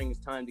and buying his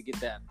time to get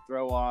that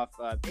throw off.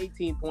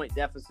 18-point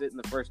deficit in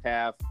the first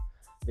half.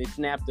 They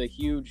snapped a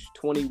huge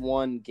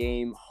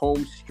 21-game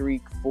home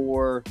streak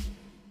for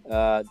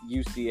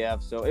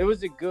UCF. So it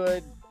was a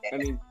good,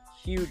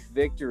 huge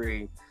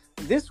victory.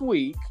 This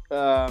week,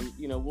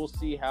 we'll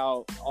see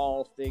how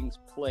all things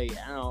play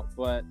out.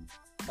 But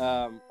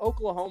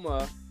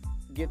Oklahoma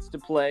gets to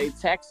play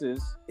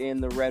Texas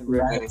in the Red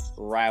River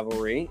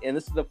rivalry, and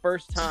this is the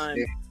first time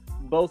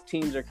both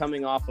teams are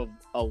coming off of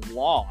a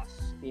loss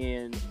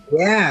in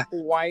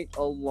quite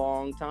a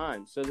long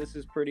time. So this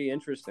is pretty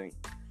interesting.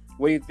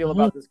 What do you feel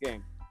about this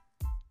game?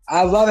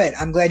 I love it.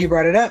 I'm glad you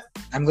brought it up.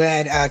 I'm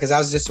glad because I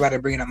was just about to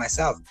bring it up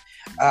myself.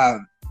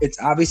 It's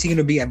obviously going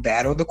to be a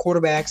battle of the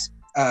quarterbacks.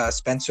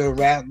 Spencer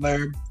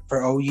Rattler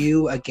for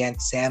OU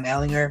against Sam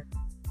Ehlinger.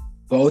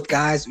 Both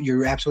guys,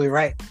 you're absolutely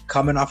right,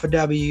 coming off of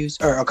W's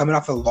or coming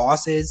off of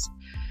losses.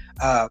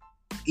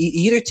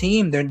 Either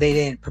team, they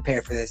didn't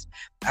prepare for this.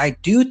 I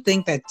do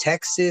think that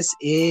Texas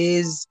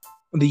is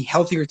the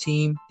healthier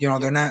team.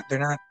 They're not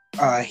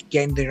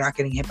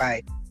getting hit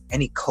by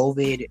any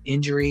COVID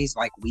injuries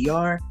like we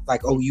are,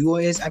 like OU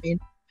is.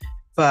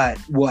 But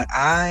what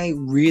I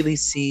really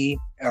see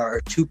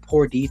are 2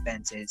 poor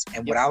defenses,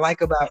 and what I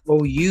like about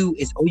OU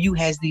is OU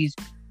has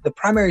the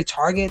primary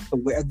target,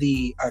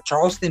 the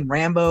Charleston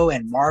Rambo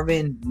and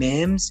Marvin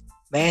Mims,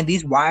 man,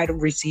 these wide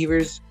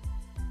receivers,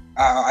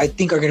 I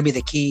think are going to be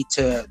the key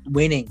to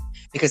winning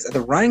because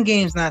the run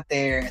game's not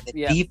there and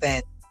the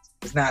defense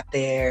is not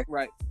there.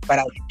 Right. But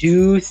I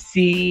do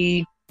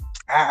see,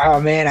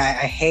 I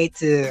hate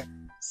to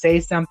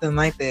say something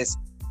like this,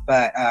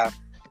 but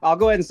I'll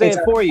go ahead and say it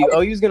for you.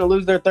 OU's going to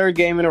lose their 3rd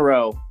game in a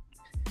row.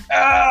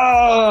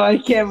 Oh,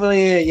 I can't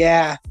believe it.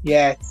 Yeah.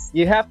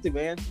 You have to,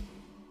 man.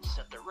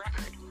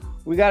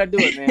 We got to do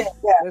it, man.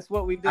 That's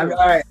what we do. All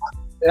right.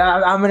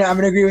 I'm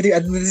gonna agree with you. I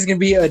think this is gonna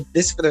be I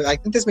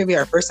think this may be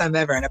our first time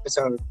ever in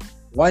episode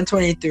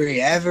 123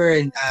 ever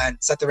in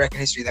Set the Record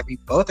history that we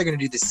both are gonna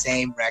do the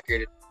same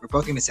record. We're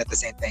both gonna set the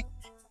same thing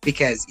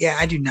because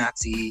I do not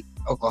see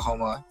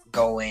Oklahoma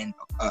going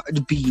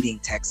beating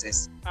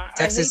Texas.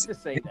 Texas, I hate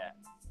to say that.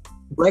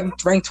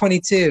 Ranked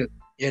 22.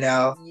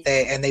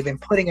 They've been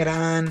putting it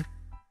on.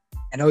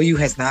 And OU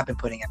has not been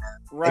putting it on.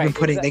 Right.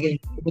 They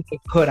get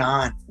put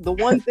on. The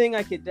one thing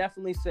I could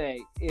definitely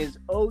say is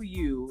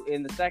OU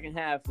in the second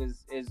half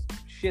is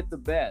shit the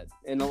bed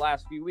in the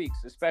last few weeks,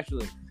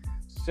 especially.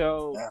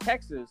 So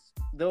Texas,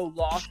 though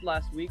lost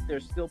last week, they're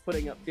still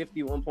putting up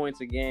 51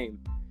 points a game.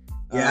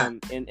 Yeah.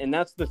 And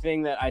that's the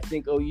thing that I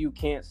think OU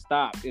can't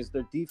stop is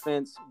their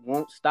defense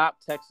won't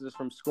stop Texas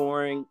from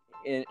scoring.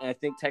 And I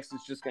think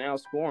Texas is just going to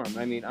outscore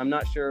them. I'm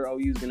not sure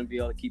OU is going to be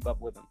able to keep up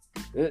with them.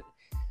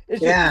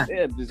 It's just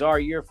a bizarre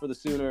year for the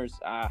Sooners.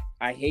 I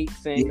hate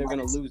saying they're going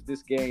to lose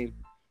this game.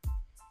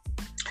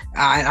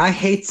 I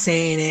hate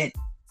saying it,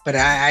 but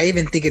I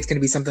even think it's going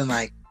to be something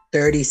like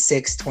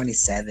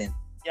 36-27.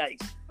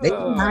 Yikes! Maybe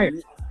higher.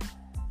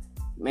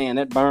 Man,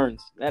 that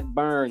burns. But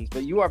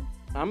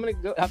I'm gonna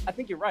go. I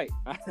think you're right.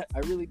 I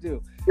really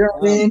do. You know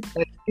what I mean?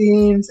 It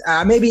seems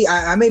I may be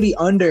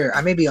under.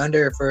 I may be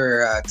under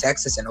for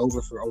Texas and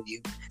over for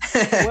OU.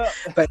 Well,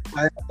 but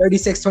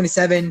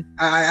 36-27.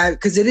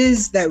 Because it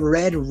is that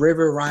Red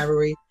River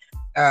rivalry.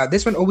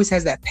 This one always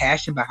has that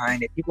passion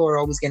behind it. People are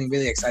always getting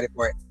really excited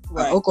for it.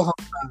 right. Oklahoma.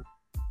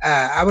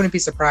 I wouldn't be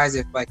surprised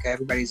if like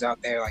everybody's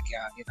out there like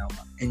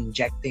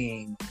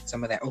injecting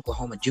some of that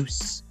Oklahoma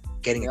juice,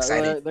 getting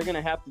excited. They're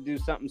gonna have to do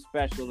something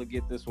special to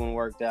get this one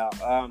worked out.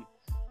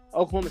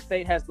 Oklahoma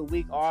State has the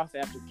week off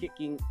after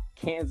kicking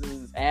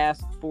Kansas's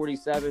ass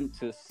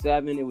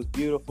 47-7. It was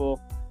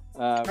beautiful.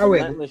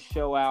 Relentless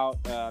show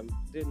out.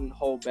 Didn't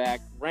hold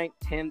back. Ranked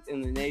 10th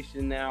in the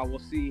nation now. We'll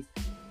see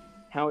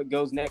how it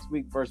goes next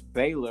week versus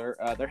Baylor.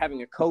 They're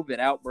having a COVID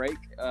outbreak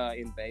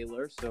in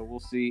Baylor, so we'll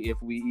see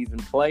if we even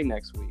play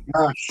next week.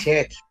 Oh,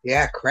 shit.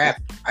 Yeah,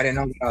 crap. I didn't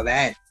know about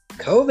that.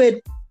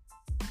 COVID.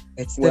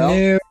 It's the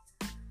new...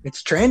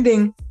 It's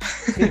trending.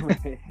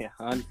 Yeah,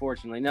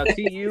 unfortunately. Now,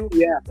 TU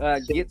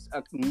gets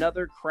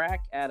another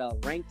crack at a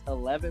ranked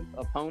 11th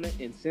opponent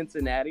in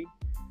Cincinnati.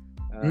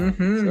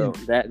 So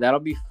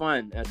that'll be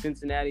fun.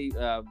 Cincinnati,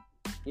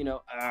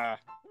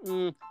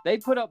 they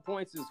put up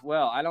points as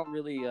well. I don't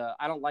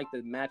like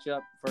the matchup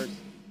versus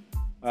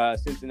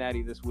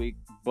Cincinnati this week,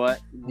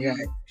 but we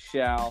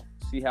shall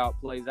see how it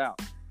plays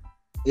out.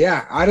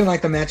 Yeah, I didn't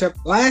like the matchup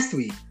last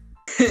week.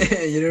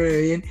 You know what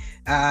I mean?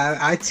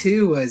 I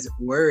too was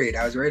worried.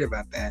 I was worried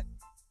about that.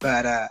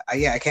 But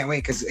I can't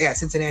wait because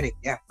Cincinnati,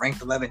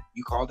 ranked 11.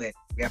 You called it.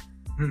 Yep.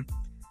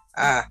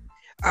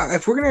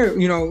 If we're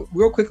gonna,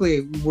 real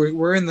quickly,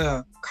 we're in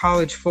the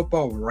college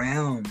football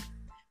realm.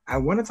 I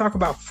want to talk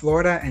about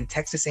Florida and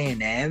Texas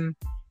A&M.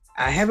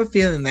 I have a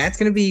feeling that's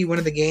gonna be one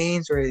of the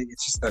games where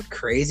it's just a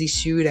crazy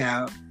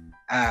shootout.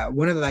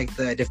 One of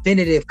the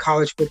definitive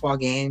college football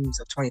games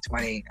of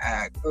 2020.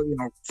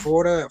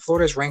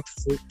 Florida's ranked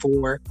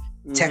 4.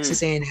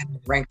 Texas A&M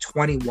ranked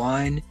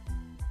 21.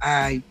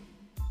 I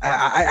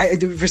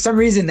for some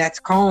reason that's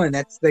calling.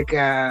 That's like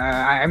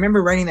I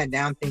remember writing that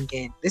down,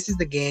 thinking this is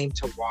the game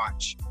to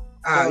watch.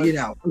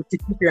 To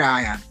keep your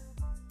eye on.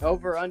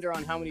 Over under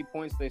on how many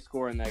points they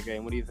score in that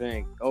game. What do you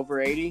think? Over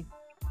 80?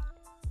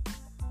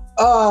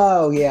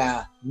 Oh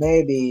yeah,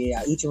 maybe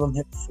each of them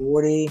hit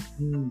 40.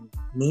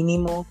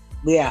 Minimal.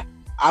 Yeah,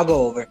 I'll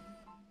go over.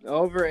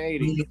 Over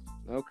 80.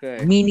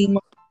 Okay.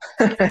 Minimal.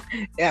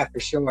 Yeah, for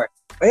sure.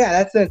 But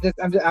yeah,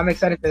 I'm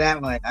excited for that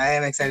one. I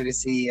am excited to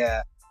see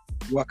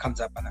what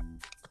comes up on it.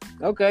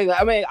 Okay.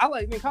 I mean,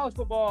 college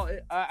football.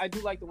 I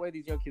do like the way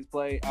these young kids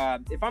play.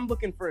 If I'm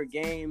looking for a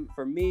game,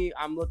 for me,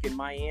 I'm looking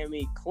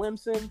Miami,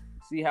 Clemson.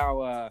 See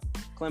how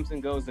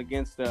Clemson goes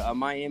against a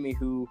Miami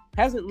who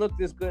hasn't looked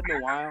this good in a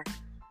while.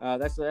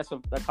 That's a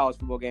college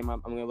football game I'm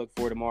going to look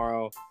for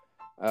tomorrow.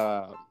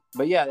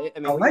 But yeah, I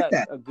mean, we got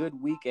a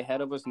good week ahead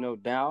of us, no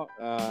doubt.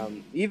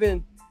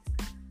 Even,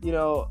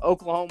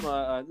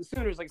 Oklahoma, the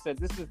Sooners, like I said,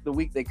 this is the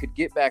week they could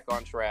get back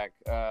on track.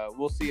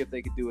 We'll see if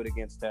they could do it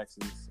against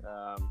Texas.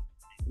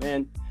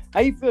 Man, how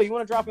you feel? You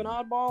want to drop an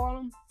oddball on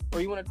them,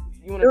 or you want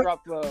to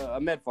drop a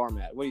med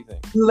format? What do you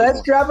think?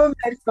 Let's drop a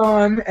med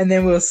farm, and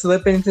then we'll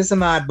slip into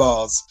some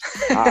oddballs.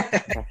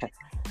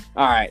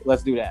 All right,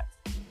 let's do that.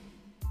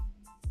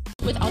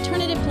 With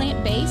alternative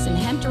plant-based and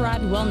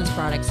hemp-derived wellness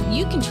products,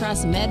 you can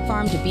trust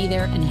MedFarm to be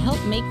there and help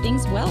make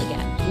things well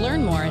again.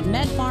 Learn more at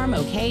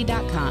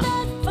medfarmok.com.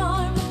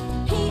 MedFarm,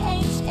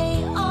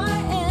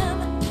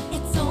 PHARM,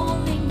 it's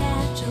only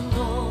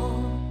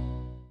natural.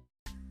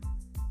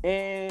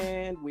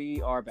 And we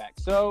are back.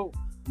 So,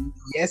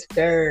 yes,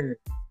 sir.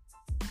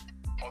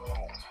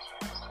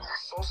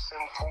 So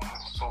simple,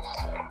 so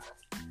cool.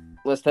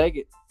 Let's take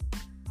it.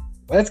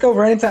 Let's go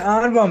right into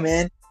oddball,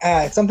 man.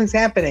 Something's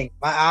happening.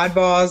 My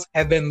oddballs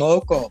have been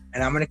local,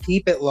 and I'm going to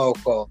keep it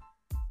local.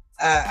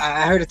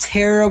 I heard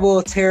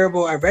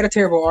I read a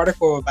terrible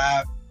article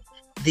about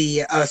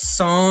a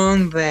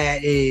song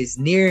that is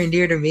near and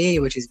dear to me,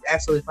 which is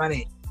absolutely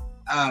funny.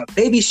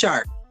 Baby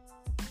Shark,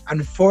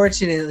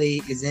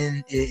 unfortunately,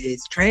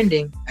 is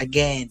trending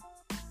again.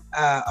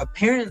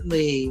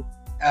 Apparently,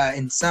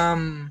 in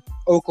some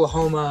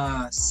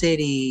Oklahoma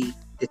City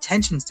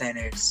detention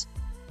centers,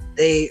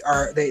 they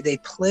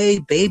play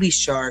Baby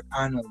Shark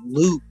on a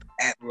loop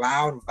at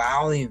loud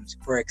volumes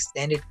for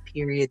extended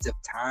periods of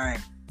time.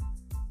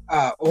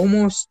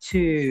 Almost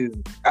to,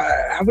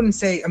 I wouldn't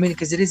say,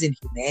 because it is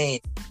inhumane.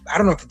 I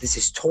don't know if this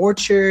is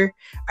torture.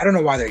 I don't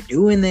know why they're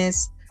doing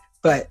this,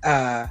 but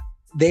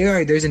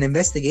there's an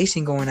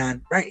investigation going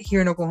on right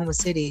here in Oklahoma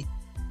City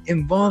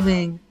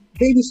involving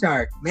Baby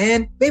Shark,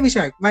 man. Baby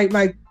Shark.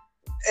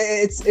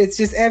 It's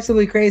just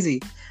absolutely crazy.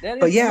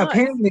 But yeah, nuts.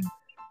 Apparently.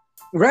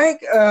 Right?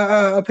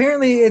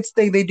 Apparently,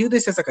 they do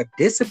this as like a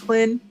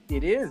discipline.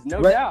 It is,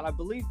 no doubt. I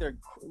believe they're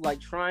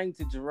trying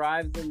to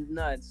drive them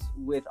nuts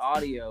with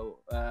audio.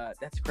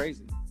 That's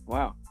crazy.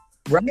 Wow.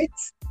 Right?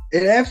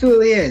 It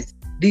absolutely is.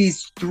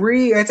 It's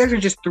actually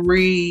just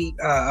 3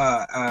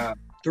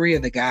 three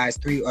of the guys,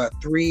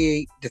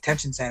 three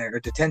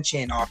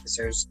detention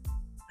officers,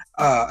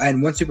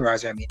 and one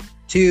supervisor. I mean,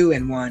 2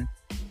 and 1.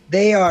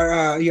 They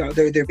are,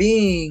 they're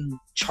being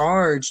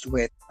charged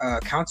with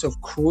counts of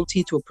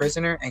cruelty to a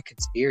prisoner and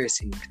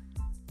conspiracy.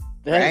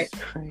 That's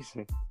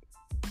crazy.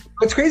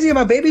 What's crazy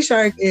about Baby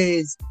Shark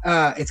is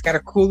it's got a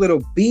cool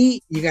little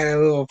beat. You got a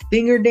little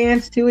finger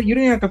dance to it. You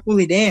don't even have to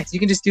fully dance. You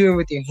can just do it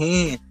with your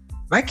hand.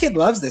 My kid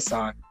loves this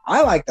song.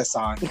 I like the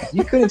song.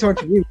 You couldn't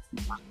torture me.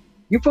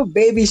 You put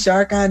Baby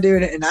Shark on,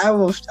 dude, and I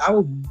will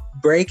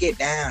break it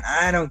down.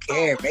 I don't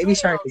care. Baby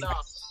Shark is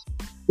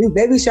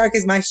Baby Shark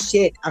is my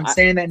shit. I'm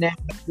saying that now.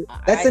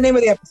 That's the name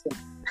of the episode.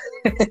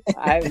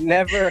 I've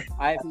never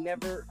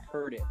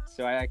heard it,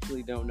 so I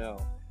actually don't know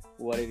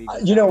what it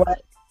even. You know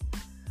what?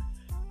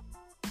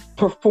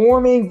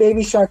 Performing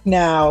Baby Shark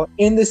now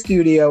in the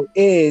studio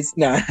is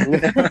no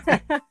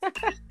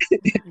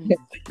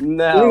way.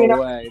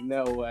 No.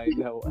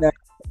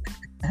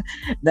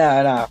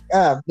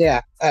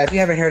 If you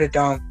haven't heard it,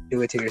 don't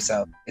do it to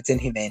yourself. It's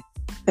inhumane.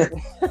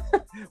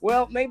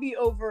 Well, maybe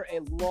over a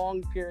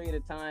long period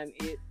of time,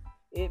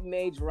 it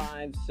may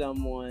drive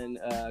someone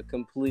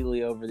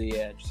completely over the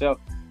edge. So,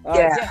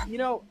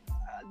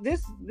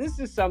 this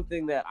is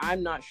something that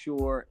I'm not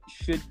sure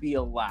should be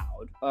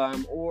allowed,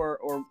 or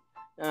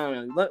I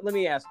don't know. Let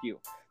me ask you.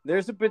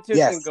 There's a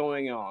petition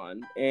going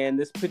on, and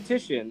this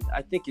petition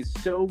I think is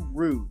so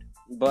rude,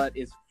 but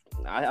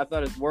I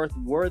thought it's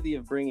worthy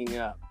of bringing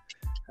up.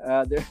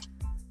 There's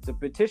a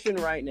petition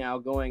right now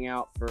going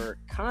out for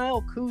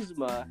Kyle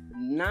Kuzma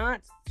not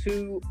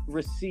to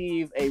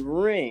receive a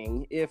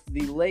ring if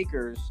the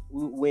Lakers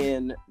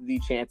win the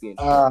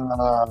championship.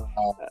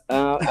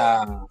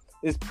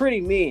 It's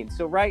pretty mean.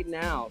 So right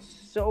now,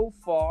 so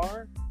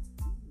far,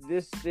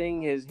 this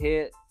thing has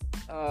hit,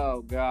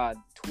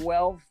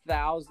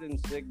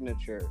 12,000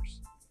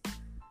 signatures.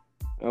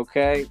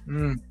 Okay?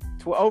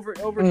 Over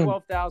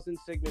 12,000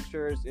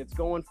 signatures. It's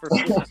going for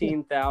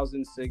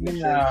 15,000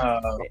 signatures.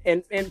 No.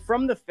 And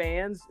from the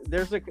fans,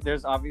 there's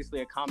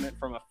obviously a comment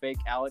from a fake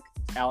Alex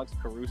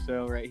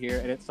Caruso right here,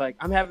 and it's like,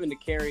 I'm having to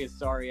carry his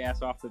sorry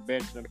ass off the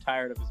bench, and I'm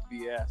tired of his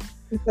BS.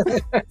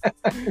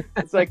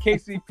 It's like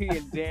KCP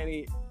and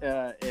Danny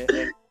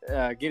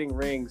getting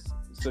rings.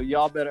 So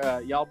y'all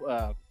better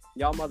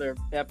y'all mother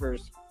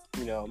effers,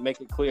 make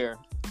it clear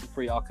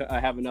for y'all. I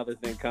have another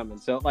thing coming.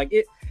 So like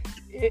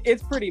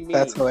it's pretty mean.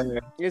 That's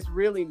hilarious. It's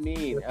really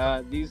mean.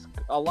 A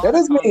lot that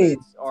of is mean.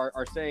 comments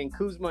are saying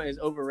Kuzma is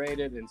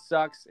overrated and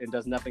sucks and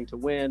does nothing to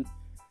win.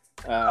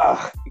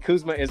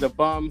 Kuzma is a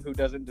bum who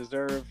doesn't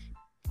deserve.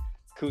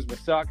 Kuzma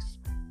sucks.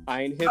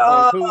 I ain't hip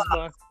on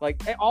Kuzma.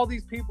 Like, all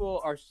these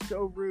people are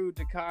so rude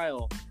to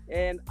Kyle,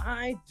 and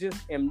I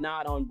just am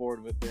not on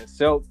board with this.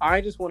 So I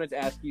just wanted to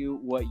ask you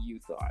what you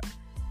thought.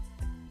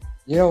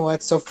 You know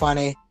what's so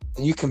funny?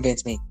 You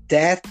convinced me.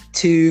 Death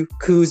to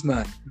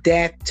Kuzma.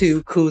 Death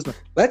to Kuzma.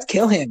 Let's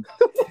kill him.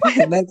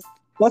 Let's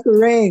the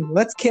ring.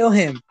 Let's kill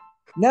him.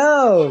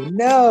 No.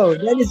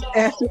 That is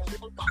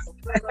absolutely.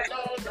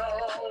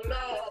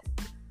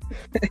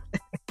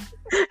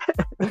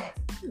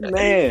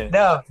 Man.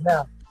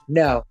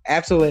 No,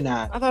 absolutely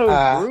not. I thought it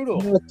was brutal.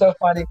 You know what's so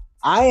funny?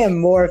 I am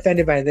more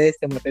offended by this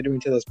than what they're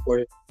doing to those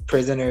poor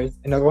prisoners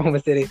in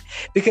Oklahoma City,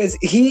 because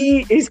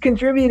he is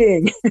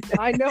contributing.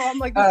 I know. I'm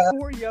like, this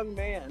poor young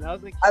man. I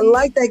was like, I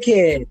like that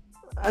kid.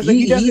 I was like,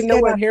 he doesn't know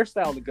what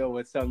hairstyle to go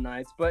with some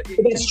nights, but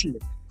that's true.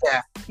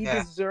 He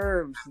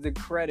deserves the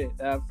credit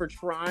for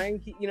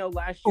trying.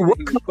 Last year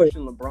he was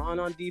pushing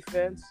LeBron on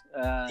defense.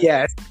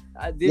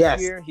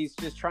 This year he's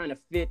just trying to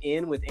fit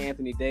in with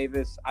Anthony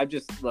Davis.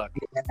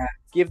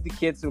 Give the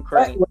kid some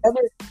credit.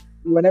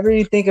 Whenever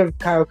you think of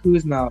Kyle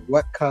Kuzma,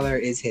 what color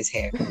is his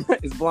hair?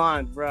 It's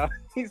blonde, bro.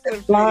 He's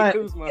blonde.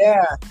 Kuzma.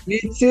 Yeah, me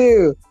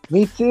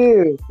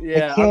too.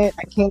 Yeah, I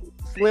can't.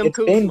 Slim it's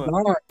Kuzma. Been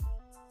blonde.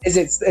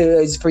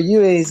 Is for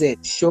you? Is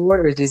it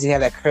short, or does he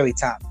have that curly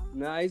top?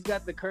 No, he's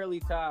got the curly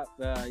top.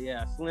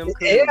 Slim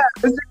Kuzma. Yeah,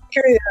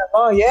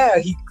 yeah,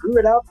 he grew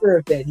it out for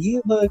a bit. He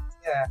looked,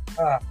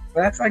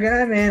 that's my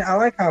guy, man. I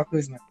like Kyle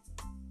Kuzma.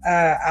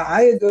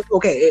 I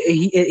okay.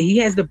 He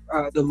has the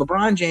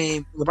LeBron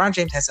James. LeBron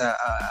James has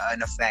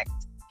an effect,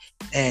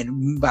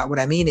 and but what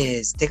I mean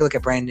is, take a look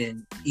at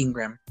Brandon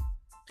Ingram.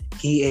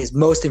 He is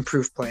most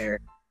improved player.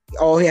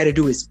 All he had to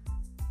do is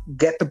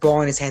get the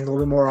ball in his hands a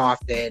little bit more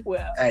often,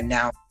 and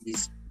now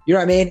he's. You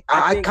know what I mean?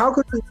 Kyle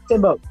Kuzma is the same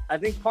boat. I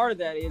think part of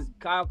that is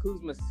Kyle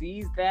Kuzma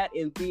sees that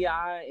in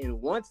B.I.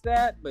 and wants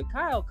that, but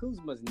Kyle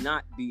Kuzma's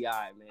not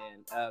B.I.,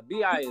 man.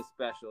 B.I. is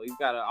special. He's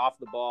got an off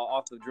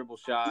the dribble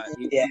shot.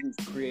 He can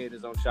create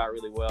his own shot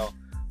really well.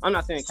 I'm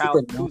not saying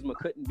Kyle Kuzma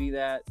couldn't be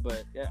that,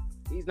 but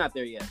he's not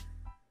there yet.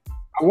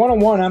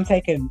 One-on-one, I'm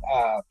taking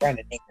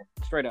Brandon Ingram.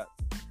 Straight up.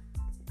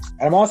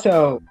 And I'm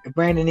also,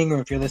 Brandon Ingram,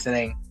 if you're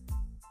listening,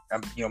 I'm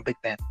big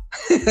fan.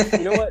 You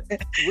know what?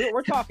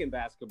 We're talking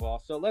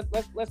basketball, so let's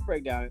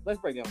break down.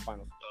 Let's break down the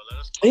finals.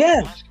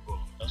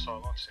 Basketball. That's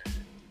all I'm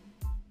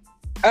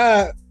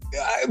saying.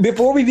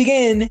 Before we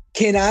begin,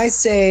 can I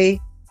say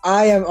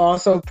I am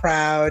also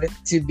proud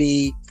to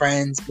be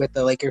friends with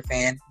a Laker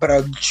fan, but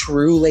a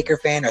true Laker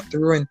fan, a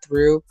through and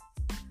through.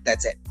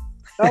 That's it.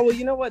 Oh, well,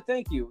 you know what?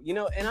 Thank you.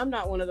 And I'm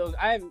not one of those.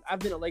 I've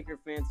been a Laker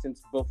fan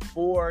since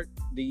before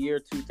the year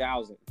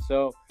 2000.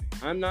 So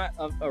I'm not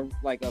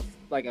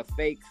a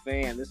fake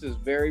fan. This is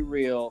very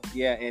real.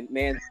 Yeah, and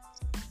man,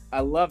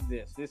 I love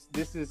this.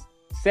 This is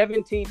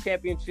 17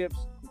 championships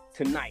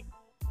tonight.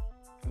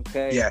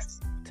 Okay. Yes.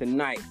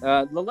 Tonight,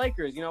 the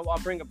Lakers. I'll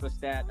bring up a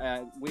stat.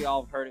 We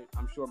all have heard it,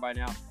 I'm sure by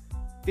now.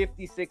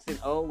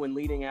 56-0 when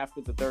leading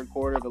after the third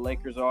quarter. The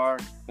Lakers are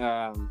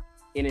an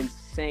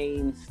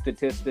insane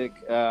statistic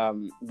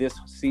this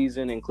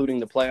season, including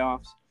the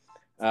playoffs.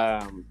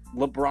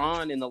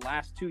 LeBron in the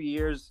last 2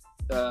 years,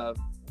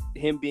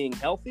 him being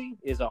healthy,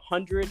 is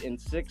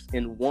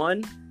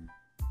 106-1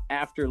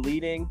 after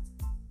leading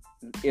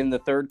in the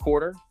third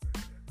quarter.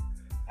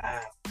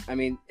 I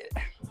mean,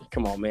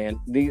 come on, man.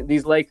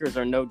 These Lakers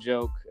are no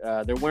joke.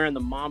 They're wearing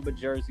the Mamba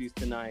jerseys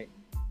tonight.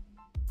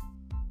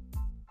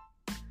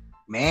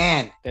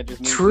 Man, that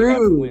just means we have to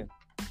true. win.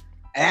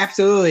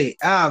 Absolutely.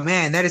 Oh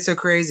man, that is so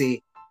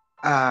crazy.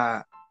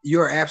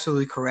 You're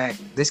absolutely correct.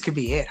 This could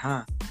be it,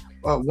 huh?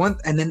 Well,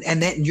 and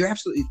then you're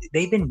absolutely.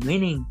 They've been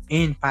winning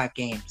in 5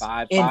 games.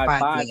 Five.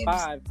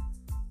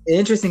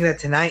 Interesting that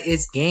tonight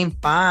is Game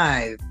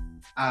 5.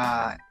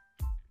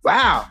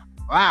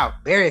 Wow,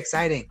 very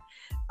exciting.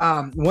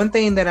 One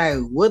thing that I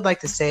would like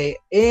to say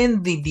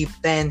in the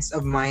defense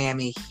of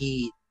Miami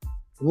Heat,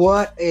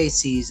 what a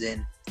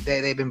season.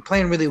 They've been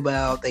playing really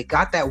well. They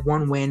got that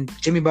one win.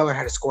 Jimmy Butler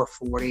had to score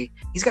 40.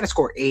 He's got to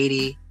score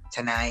 80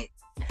 tonight.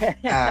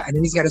 And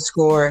then he's got to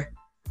score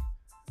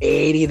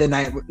 80 the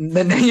night. You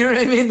know what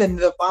I mean? Then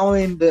the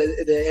following,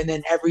 and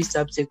then every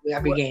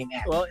game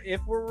after. Well,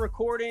 if we're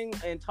recording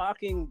and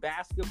talking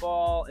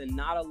basketball and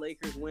not a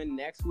Lakers win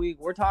next week,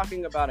 we're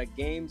talking about a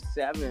Game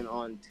 7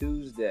 on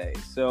Tuesday.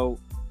 So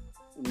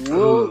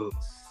we'll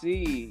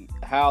see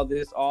how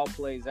this all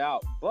plays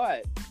out.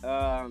 But,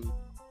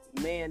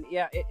 man,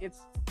 yeah,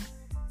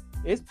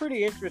 it's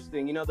pretty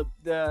interesting.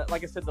 The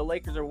like I said, the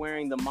Lakers are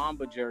wearing the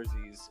Mamba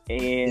jerseys,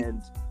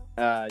 and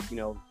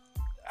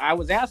I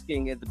was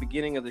asking at the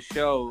beginning of the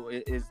show,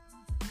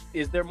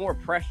 is there more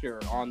pressure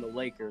on the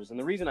Lakers? And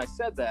the reason I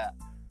said that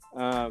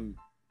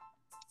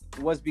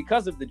was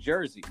because of the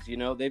jerseys.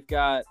 They've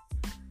got,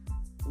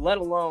 let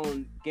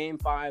alone Game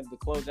 5, the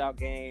closeout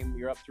game.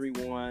 You're up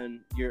 3-1.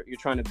 You're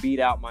trying to beat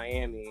out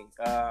Miami.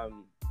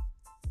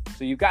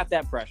 So you've got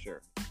that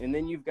pressure. And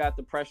then you've got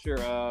the pressure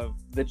of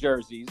the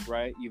jerseys,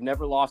 right? You've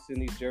never lost in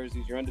these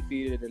jerseys. You're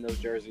undefeated in those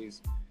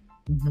jerseys.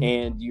 Mm-hmm.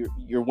 And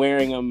you're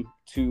wearing them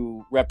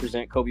to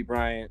represent Kobe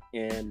Bryant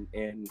and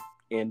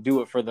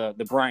do it for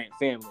the Bryant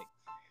family.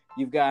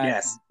 You've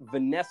got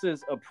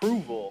Vanessa's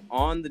approval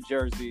on the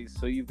jerseys.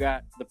 So you've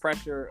got the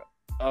pressure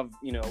of,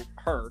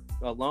 her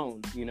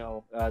alone,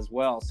 as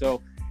well.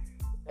 So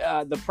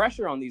the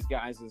pressure on these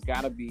guys has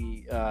got to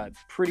be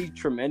pretty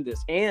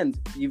tremendous. And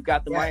you've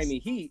got the Miami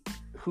Heat,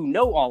 who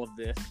know all of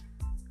this,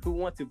 who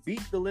want to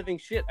beat the living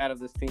shit out of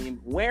this team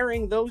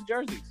wearing those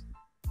jerseys.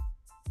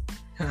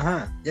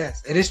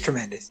 Yes, it is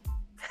tremendous.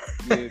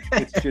 Dude,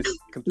 it's just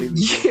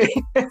completely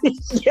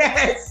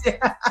yes.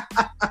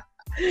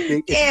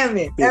 Damn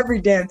it.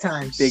 Every damn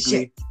time.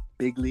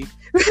 Bigly.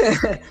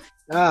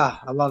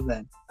 I love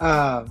that.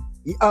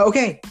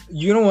 Okay,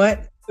 you know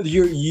what?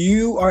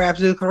 You are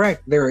absolutely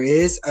correct. There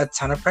is a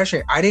ton of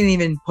pressure. I didn't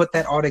even put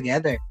that all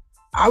together.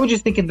 I was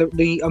just thinking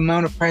the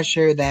amount of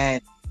pressure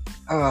that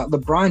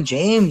LeBron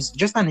James,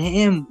 just on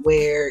him,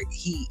 where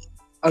he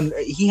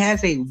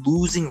has a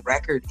losing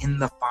record in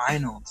the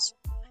finals.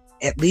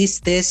 At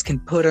least this can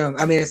put him.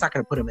 I mean, it's not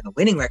going to put him in the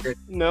winning record.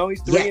 No,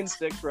 he's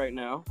 3-6 right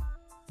now.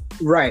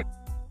 Right.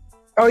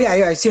 Oh yeah.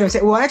 I see what I'm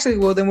saying. Well, actually,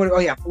 then what? Oh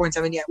yeah,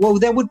 4-7. Yeah. Well,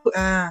 that would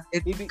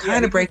it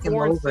kind of break him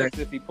over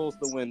if he pulls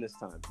the win this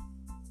time.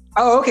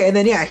 Oh, okay. And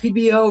then he'd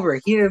be over.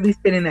 He'd at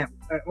least been in that.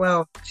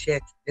 Well,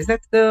 shit. Is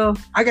that still?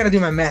 I got to do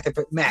my math.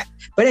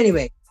 But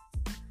anyway,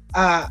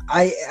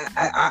 I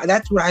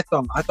that's what I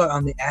thought. I thought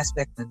on the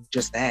aspect of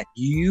just that.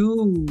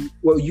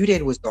 What you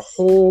did was the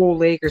whole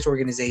Lakers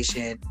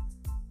organization.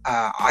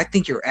 I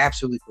think you're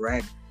absolutely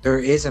correct. There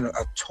is a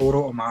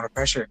total amount of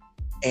pressure,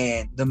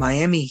 and the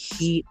Miami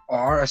Heat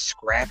are a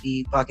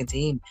scrappy fucking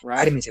team. Right.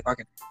 I didn't mean to say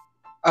fucking.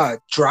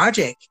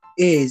 Dragic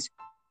is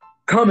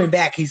coming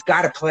back. He's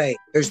got to play.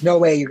 There's no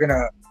way you're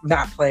gonna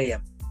not play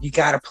him. You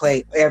got to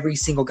play every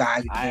single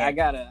guy. I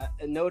got a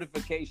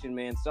notification,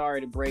 man. Sorry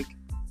to break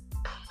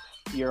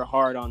your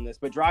heart on this,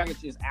 but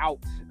Dragic is out.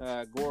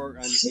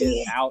 Goran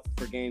is out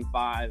for Game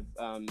 5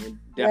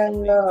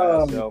 indefinitely.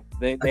 So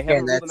they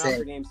haven't ruled him out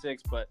for Game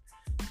 6, but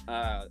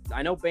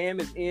I know Bam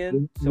is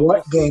in. So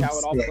we'll see how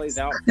it all plays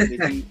out for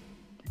the Heat.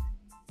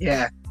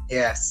 Yeah.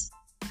 Yes.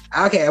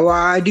 Okay. Well,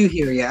 I do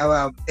hear you.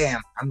 Well,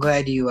 damn. I'm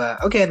glad you.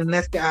 Okay, then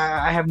that's.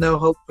 I have no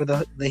hope for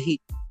the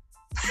Heat.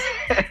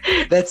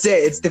 That's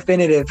it. It's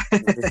definitive.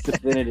 It's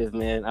definitive,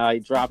 man. He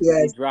dropped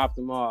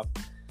them off.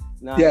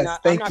 No, yes,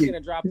 I'm not going to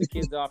drop the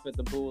kids off at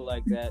the pool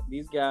like that.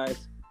 These guys.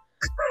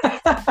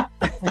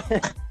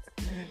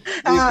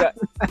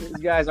 these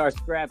guys are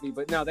scrappy,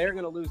 but no, they're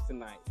gonna lose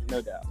tonight,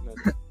 no doubt. No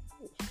doubt.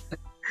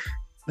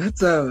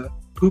 That's a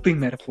pooping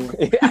metaphor.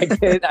 I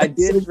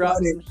did So drop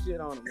funny. some shit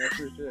on them. That's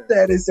for sure.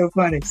 That is so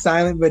funny.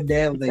 Silent but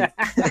deadly.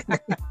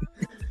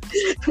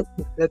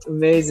 That's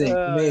amazing.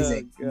 Oh,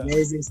 Amazing. God.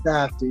 Amazing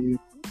stuff, dude.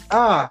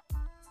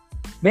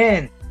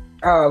 Man.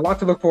 A lot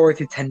to look forward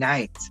to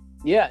tonight.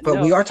 Yeah, But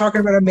no, we are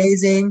talking about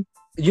amazing.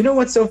 You know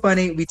what's so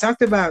funny? We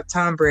talked about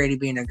Tom Brady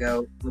being a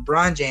GOAT.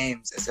 LeBron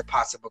James is a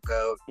possible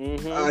GOAT.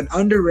 mhm. An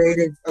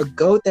underrated, a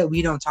GOAT that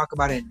we don't talk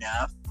about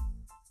enough,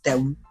 that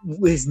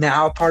is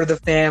now part of the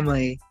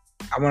family.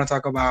 I want to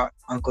talk about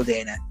Uncle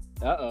Dana.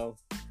 Uh-oh.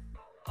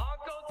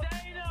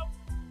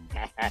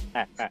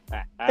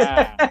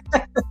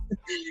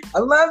 I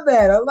love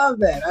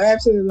that. I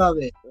absolutely love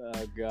it. Oh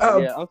god. Oh,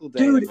 Yeah, Uncle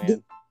Dana, dude,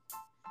 man.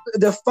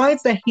 The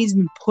fights that he's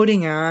been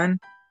putting on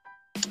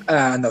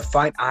the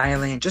Fight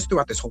Island, just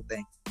throughout this whole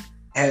thing,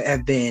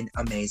 have been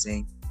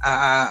amazing.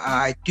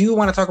 I do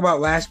want to talk about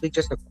last week.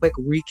 Just a quick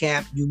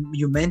recap.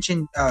 You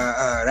mentioned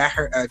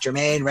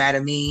Jermaine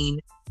Radamine,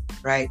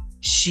 right?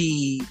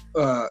 She's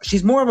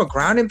more of a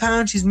ground and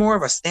pound. She's more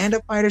of a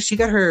stand-up fighter. She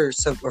got her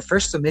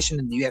first submission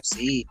in the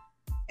UFC,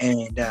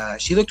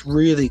 and she looked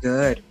really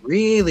good.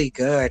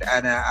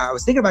 And I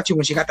was thinking about you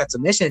when she got that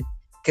submission,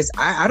 because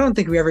I don't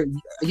think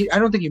I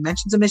don't think you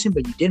mentioned submission,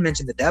 but you did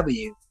mention the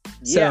W.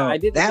 Yeah, So I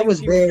didn't that think was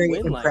she would very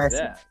win impressive.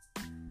 Like that.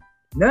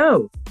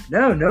 No,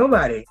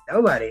 nobody.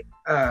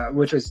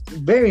 Which was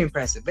very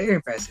impressive.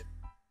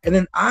 And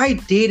then I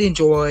did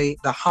enjoy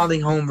the Holly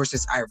Holm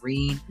versus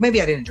Irene.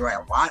 Maybe I didn't enjoy it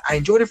a lot. I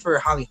enjoyed it for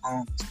Holly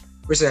Holm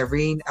versus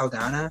Irene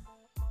Aldana.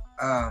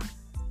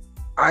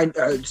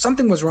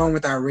 Something was wrong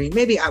with Irene.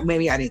 Maybe I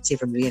didn't see it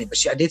from the beginning, but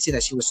I did see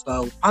that she was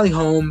slow. Holly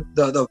Holm,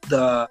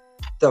 the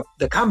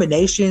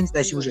combinations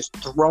that she was just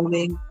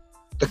throwing,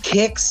 the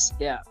kicks,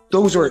 Yeah,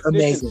 those were efficient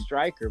amazing.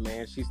 striker,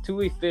 man. She's too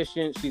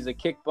efficient. She's a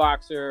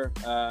kickboxer,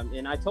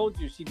 and I told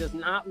you she does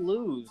not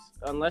lose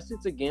unless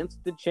it's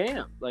against the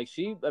champ. Like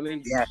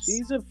Yes.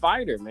 she's a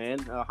fighter, man.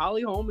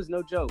 Holly Holm is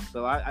no joke.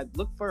 So I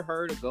look for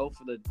her to go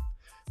for the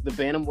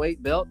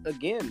bantamweight belt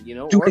again. You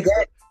know, Do or it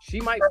again.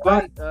 she might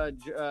fight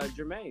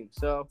Jermaine.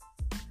 So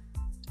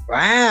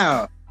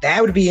Wow,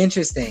 that would be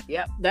interesting.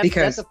 yeah, that's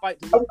Because- a fight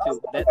to look to.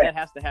 That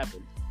has to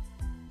happen.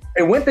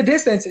 It went the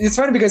distance. It's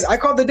funny because I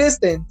called the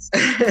distance,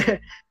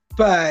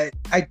 but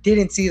I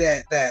didn't see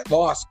that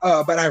loss.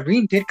 But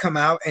Irene did come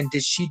out and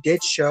she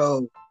did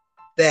show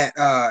that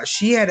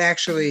she had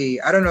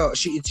actually, I don't know,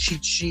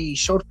 she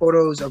showed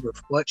photos of her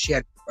foot. She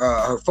had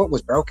her foot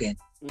was broken.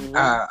 Mhm.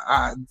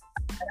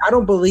 I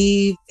don't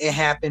believe it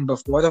happened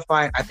before the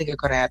fight. I think it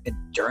could have happened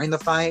during the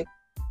fight.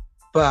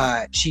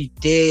 But she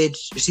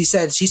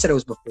said it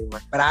was before,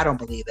 but I don't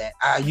believe that.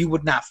 You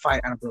would not fight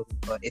on a broken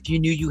foot. If you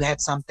knew you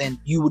had something,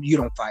 you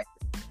don't fight.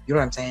 You know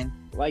what I'm saying?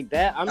 Like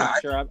that, I'm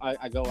not sure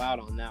I go out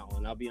on that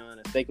one. I'll be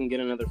honest. They can get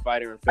another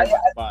fighter and fill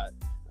that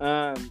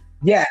spot.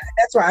 Yeah,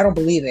 that's why I don't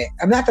believe it.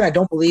 I'm not that I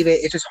don't believe it.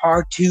 It's just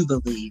hard to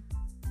believe.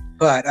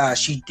 But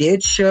she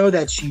did show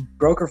that she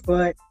broke her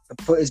foot.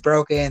 The foot is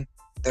broken.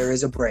 There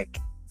is a break.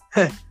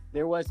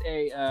 There was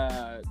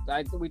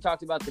we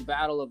talked about the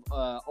battle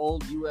of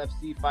old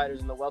UFC fighters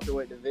in the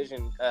welterweight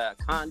division.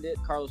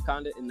 Carlos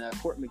Condit and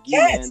Court McGee,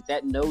 Yes! man.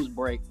 That nose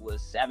break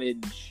was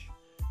savage.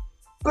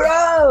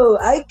 Bro,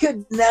 I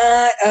could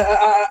not.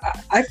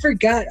 I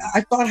forgot.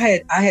 I thought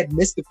I had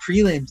missed the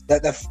prelims.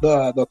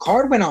 The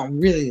card went on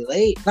really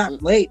late.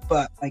 Not late,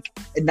 but like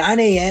at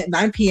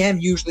 9 p.m.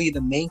 Usually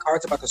the main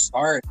card's about to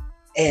start,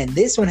 and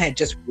this one had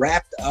just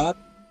wrapped up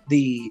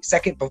the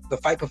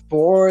fight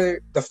before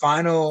the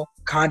final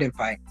Condit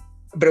fight,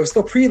 but it was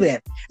still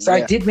prelim. So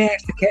Yeah. I did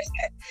manage to catch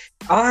that.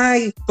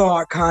 I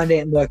thought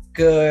Condit looked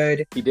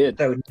good. He did.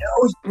 The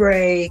nose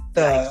break,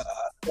 the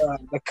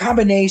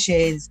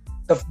combinations.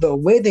 The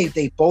way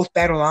they both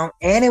battle out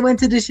and it went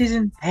to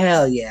decision,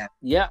 hell yeah.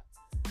 Yeah.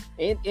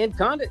 And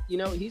Condit,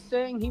 he's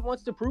saying he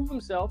wants to prove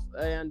himself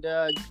and,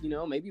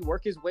 maybe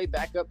work his way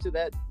back up to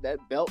that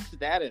belt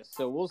status.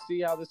 So we'll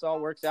see how this all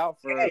works out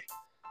for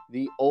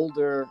the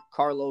older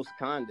Carlos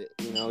Condit.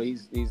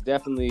 He's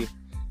definitely,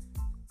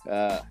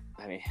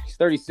 he's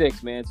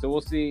 36, man. So we'll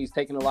see. He's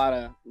taken a lot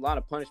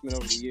of punishment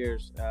over the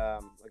years. Like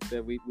I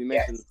said, we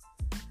mentioned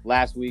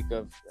last week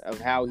of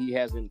how he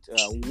hasn't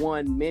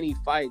won many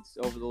fights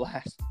over the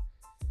last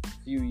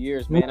few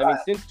years, man. I mean,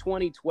 since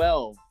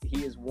 2012,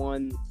 he has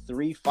won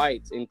 3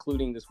 fights,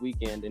 including this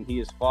weekend, and he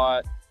has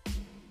fought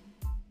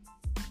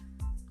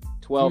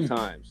 12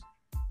 times.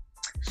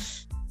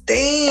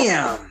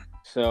 Damn.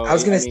 So I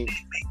was gonna say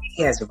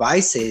he has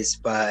vices,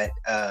 but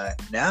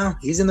no,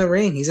 he's in the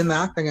ring. He's in the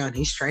octagon.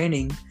 He's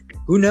training.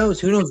 Who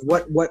knows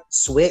what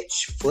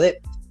switch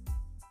flipped.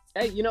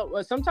 Hey,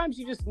 sometimes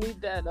you just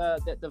need that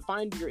to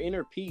find your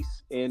inner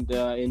peace, and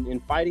in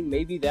fighting,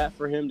 maybe that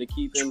for him to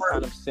keep him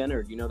kind of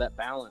centered, that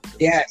balance.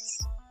 Yes.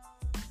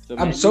 So,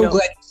 I'm man, so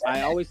glad.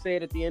 I always say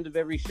it at the end of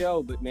every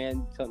show, but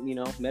man,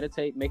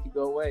 meditate, make it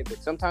go away.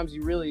 But sometimes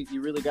you really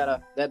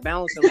gotta, that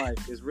balance in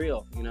life is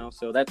real,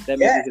 so that may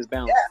be his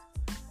balance.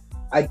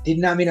 I did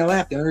not mean to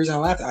laugh. The only reason I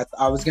laughed,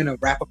 I was gonna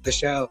wrap up the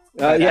show.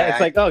 Yeah, it's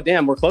like, oh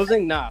damn, we're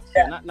closing. Nah,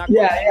 Yeah. not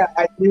Yeah, closing. yeah,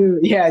 I do.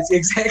 Yeah, it's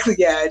exactly.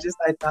 Yeah,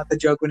 I thought the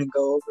joke wouldn't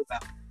go over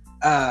well.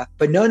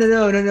 But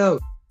no.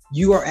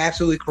 You are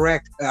absolutely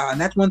correct,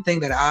 and that's one thing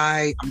that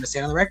I'm gonna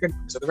say on the record.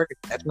 So the record,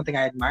 that's one thing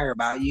I admire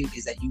about you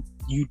is that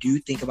you do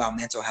think about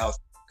mental health,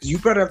 because you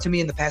brought it up to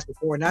me in the past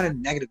before, not in a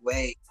negative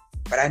way,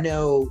 but I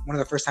know one of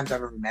the first times I've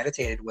ever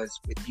meditated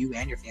was with you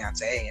and your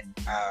fiance, and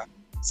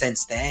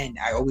since then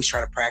I always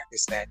try to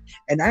practice that.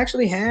 And I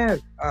actually have.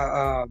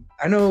 I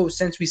know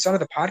since we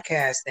started the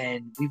podcast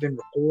and we've been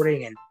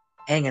recording and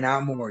hanging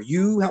out more,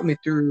 you helped me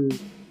through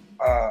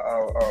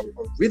a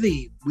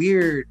really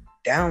weird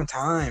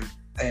downtime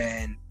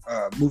and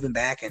moving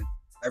back and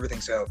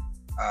everything. So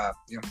I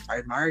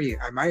admire you.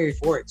 I admire you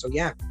for it. So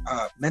yeah,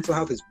 mental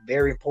health is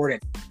very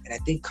important, and I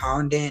think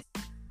Condit,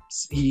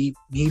 he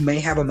may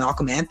have a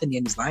Malcolm Anthony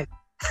in his life.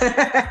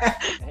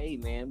 Hey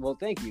man, well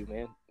thank you,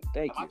 man.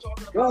 Thank Am I you.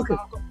 talking about Welcome.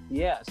 Malcolm?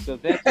 Yeah, so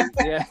thank you.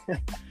 Yeah,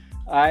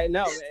 I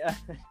know.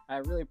 I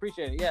really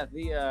appreciate it. Yeah,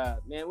 the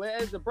man,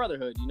 well, it's a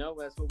brotherhood,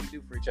 that's what we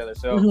do for each other.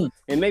 So, Mhm.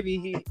 and maybe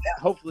he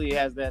hopefully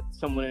has that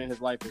someone in his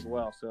life as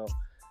well. So,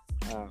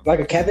 Like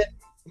a Kevin?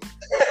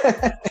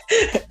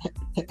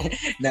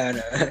 No.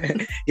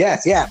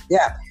 Yes, yeah.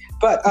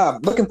 But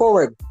looking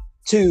forward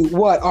to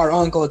what our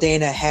Uncle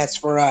Dana has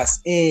for us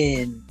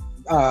in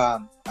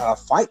a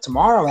fight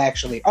tomorrow,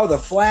 actually. Oh, the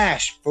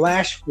Flash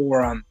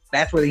Forum.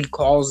 That's what he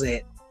calls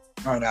it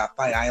on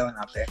Fight Island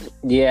out there.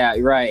 yeah,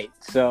 right.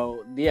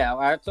 So, yeah,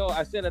 I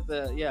said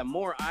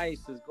more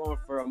ice is going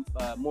for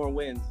more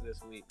wins this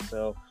week.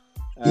 So,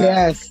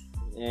 Yes.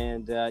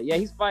 and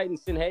he's fighting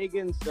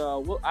Sinhagen.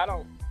 So I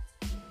don't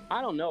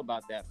know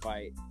about that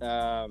fight.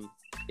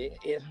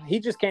 He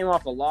just came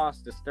off a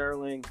loss to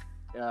Sterling,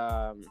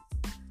 and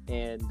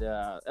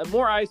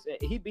more ice.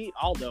 He beat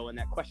Aldo in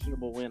that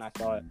questionable win, I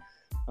thought.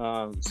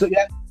 So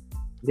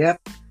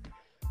yep,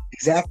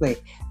 exactly.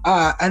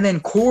 And then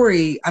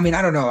Corey. I mean,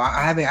 I don't know.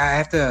 I'm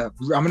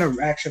gonna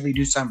actually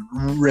do some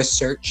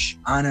research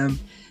on him.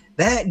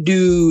 That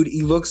dude,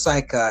 he looks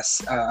like a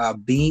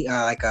bean,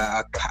 like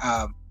a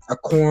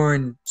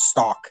corn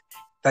stalk.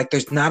 Like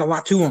there's not a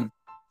lot to him.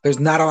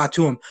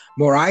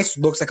 Moraes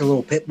looks like a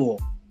little pit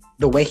bull.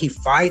 The way he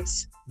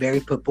fights,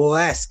 very pit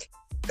bull-esque.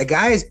 The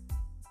guy is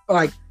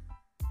like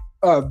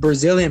a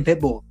Brazilian pit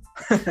bull.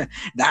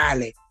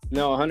 Dale.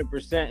 No,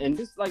 100%. And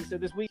just like I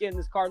said, this weekend,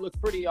 this card looks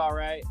pretty all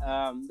right.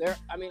 I'm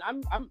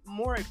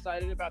more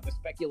excited about the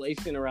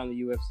speculation around the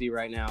UFC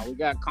right now. We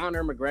got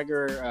Conor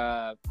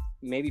McGregor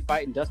maybe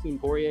fighting Dustin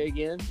Poirier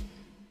again.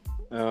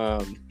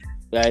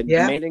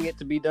 Demanding it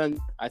to be done.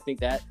 I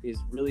think that is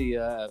really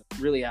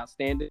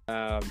outstanding.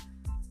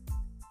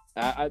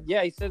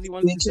 He says he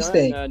wants to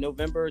be done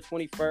November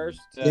 21st.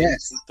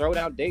 Yes. Throw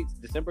down dates: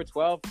 December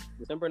 12th,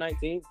 December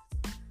 19th.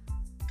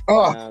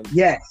 Oh,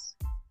 yes.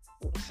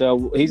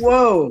 So he's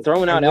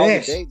throwing out all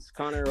the dates.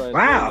 Conor is going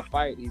to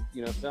fight. He's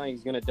saying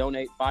he's going to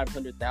donate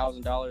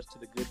 $500,000 to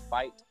the Good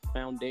Fight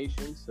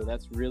Foundation. So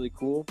that's really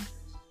cool.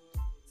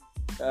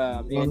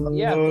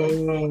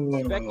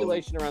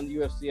 Speculation around the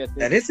UFC, I think,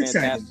 that is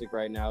fantastic exciting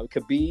right now.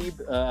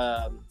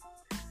 Khabib,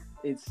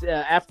 it's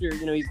after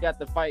he's got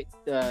the fight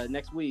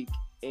next week,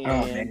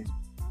 and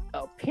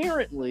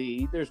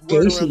apparently there's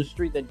word around the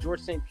street that George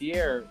St.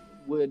 Pierre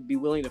would be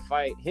willing to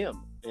fight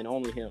him and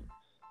only him.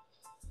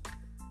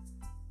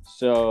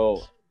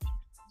 So,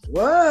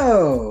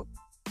 whoa!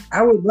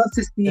 I would love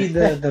to see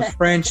the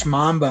French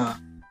Mamba.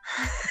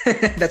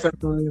 That's what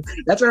I'm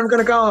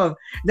gonna call him.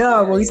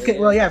 No,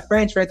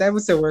 French, right? That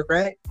would still work,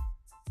 right?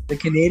 The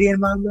Canadian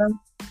Mamba.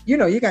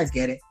 You guys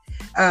get it.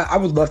 I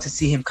would love to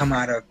see him come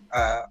out of.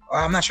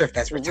 I'm not sure if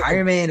that's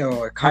retirement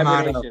or come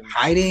out of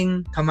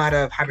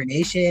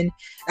hibernation.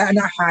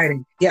 Not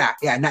hiding. Yeah,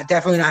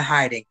 definitely not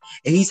hiding.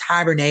 He's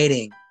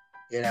hibernating.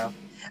 Dude,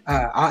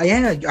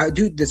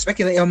 the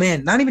speculate. Oh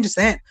man, not even just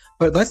that.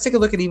 But let's take a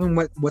look at even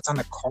what's on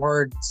the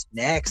cards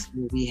next.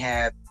 We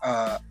have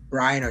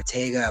Brian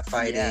Ortega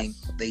fighting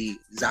the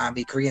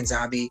Korean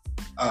Zombie,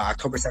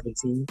 October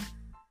 17th.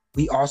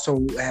 We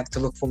also have to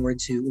look forward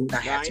to.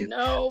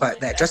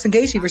 That Justin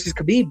Gaethje versus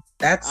Khabib.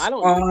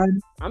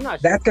 I'm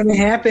not sure that's going to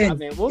happen.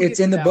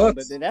 It's in the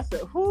books. But then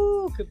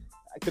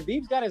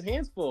Khabib's got his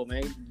hands full,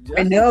 man.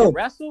 I know.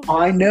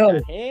 I know.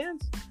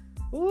 Hands.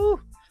 Ooh.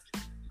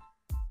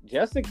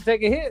 Justin can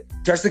take a hit.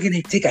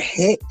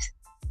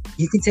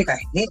 You can take a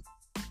hit.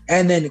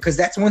 And then, because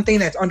that's one thing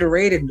that's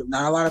underrated.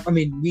 Not a lot of,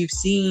 we've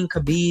seen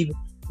Khabib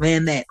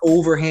land that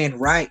overhand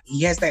right.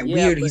 He has that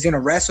weird, he's going to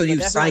wrestle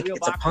you, psych,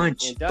 it's a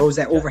punch. Goes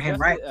that overhand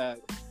right.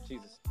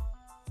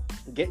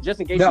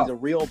 Justin Gaethje is a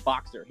real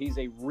boxer. He's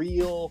a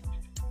real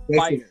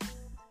fighter.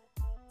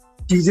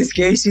 Jesus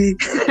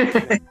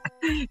Gaethje.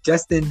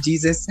 Justin,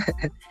 Jesus.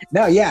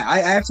 No, yeah,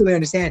 I absolutely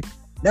understand.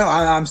 No,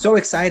 I'm so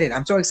excited.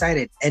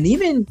 And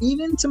even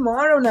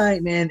tomorrow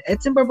night, man,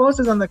 Edson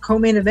Barbosa's on the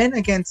co-main event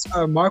against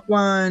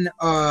Marquand.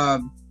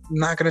 I'm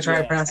not going to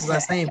try to pronounce his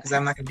last name because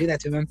I'm not going to do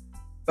that to him.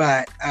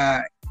 But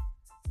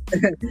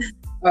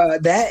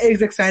that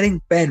is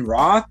exciting. Ben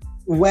Roth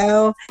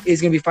Rothwell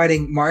is going to be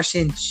fighting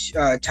Marcin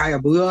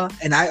Tybura,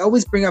 and I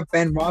always bring up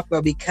Ben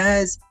Rothwell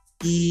because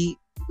he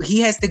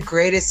has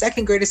the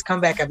second greatest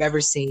comeback I've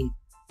ever seen.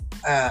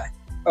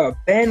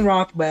 Ben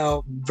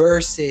Rothwell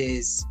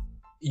versus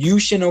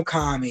Yushin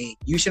Okami.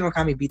 Yushin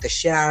Okami beat the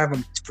shit out of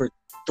him for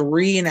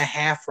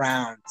 3.5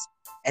 rounds.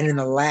 And in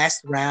the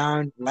last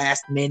round,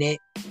 last minute,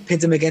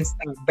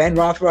 Ben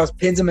Rothwell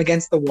pins him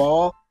against the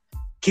wall,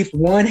 keeps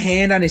one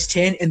hand on his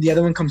chin, and the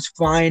other one comes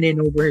flying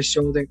in over his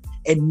shoulder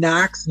and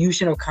knocks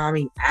Yushin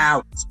Okami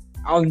out.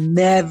 I'll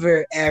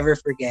never, ever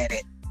forget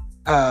it.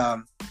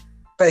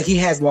 But he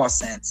has lost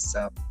since,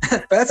 so.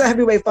 But that's a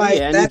heavyweight fight.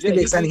 Yeah, that's going to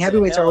be exciting.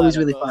 Heavyweights are always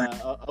really fun.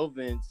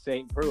 Ovince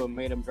St. Preux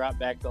made him drop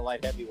back to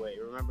light heavyweight,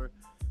 remember?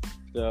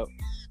 So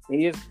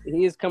he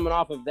is coming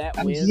off of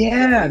that win.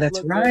 Yeah,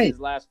 that's right.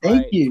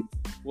 Thank you.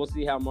 We'll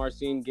see how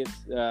Marcin gets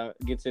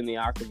in the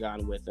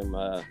octagon with him.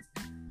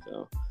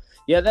 So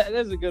yeah,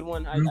 that's a good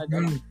one. I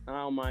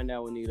don't mind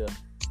that one either.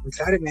 I'm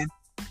excited, man.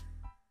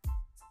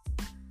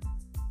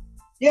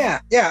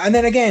 Yeah, and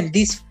then again,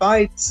 these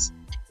fights.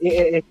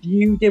 If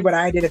you did what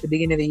I did at the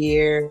beginning of the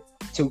year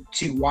to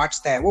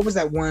watch that, what was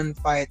that one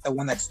fight? The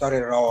one that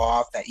started it all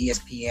off, that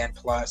ESPN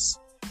Plus.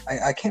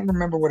 I can't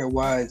remember what it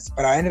was,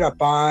 but I ended up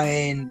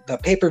buying the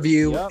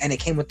pay-per-view, and it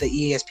came with the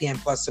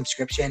ESPN Plus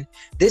subscription.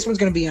 This one's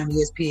going to be on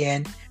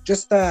ESPN.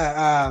 Just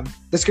the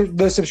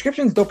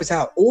subscription's dope as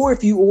hell. Or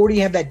if you already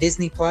have that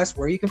Disney Plus,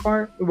 where you can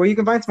find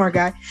Smart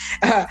Guy,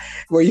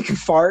 where you can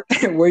fart,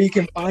 where you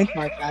can find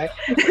Smart Guy,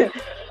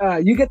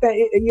 you get that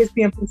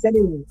ESPN Plus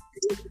anyway.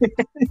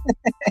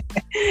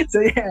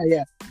 So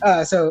yeah.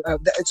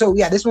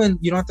 This one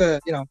you don't have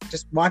to,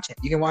 just watch it.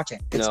 You can watch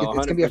it. It's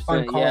gonna be a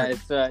fun card. Yeah,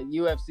 it's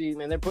UFC,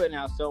 man. They're putting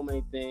out so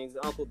many things.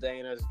 Uncle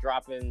Dana's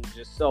dropping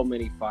just so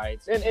many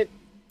fights, and it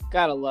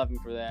gotta love him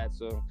for that.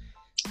 So,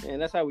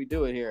 and that's how we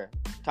do it here.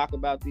 Talk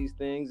about these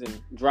things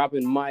and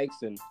dropping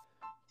mics and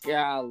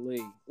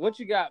golly, what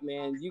you got,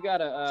 man? You got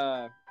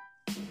a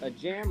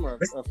jam or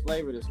a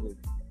flavor this week?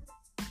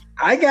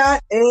 I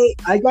got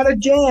a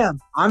jam.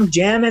 I'm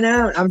jamming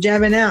out.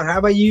 How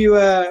about you?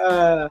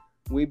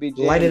 We be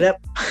jamming. Light it up.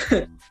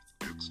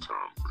 It's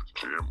time for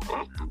Jam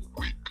of the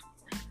Week.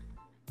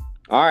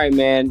 All right,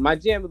 man. My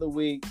jam of the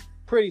week,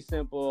 pretty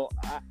simple.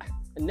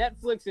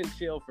 Netflix and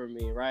chill for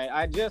me, right?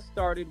 I just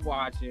started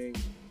watching.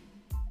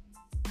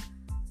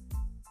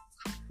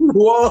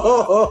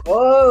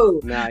 Whoa!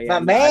 Nah, yeah, my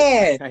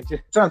man. That's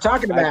what I'm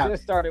talking about. I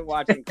just started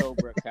watching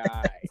Cobra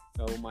Kai.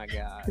 Oh my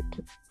god!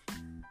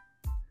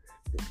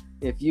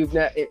 If you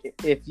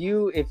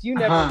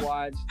never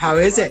watched How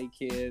is it? Karate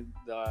Kid,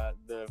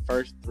 the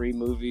first 3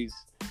 movies,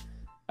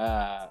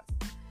 oh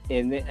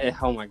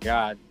my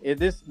god,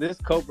 this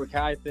Cobra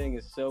Kai thing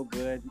is so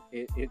good.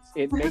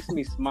 It makes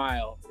me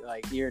smile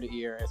like ear to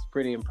ear. It's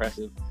pretty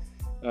impressive.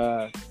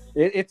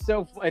 It's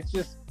so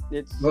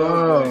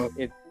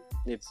good.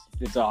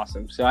 It's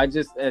awesome. So I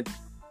just that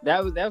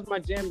was my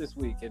jam this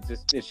week.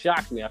 It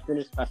shocked me. I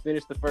finished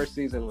the first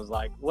season. Was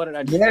like, what did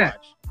I just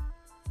watch?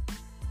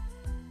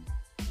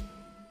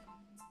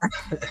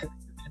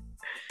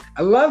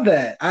 I love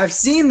that. I've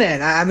seen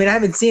that. I mean, I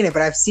haven't seen it,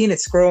 but I've seen it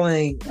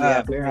scrolling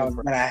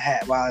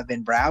while I've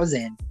been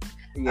browsing.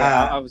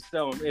 Yeah, I was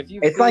so.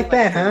 It's like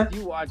that, huh? If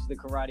you watch the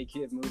Karate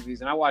Kid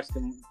movies, and I watched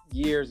them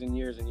years and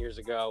years and years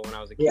ago when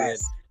I was a kid.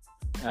 Yes.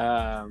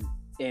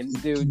 And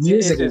dude,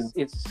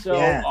 it's so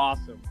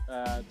awesome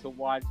to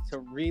watch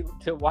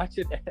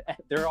it.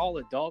 They're all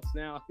adults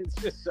now. It's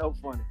just so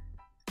funny.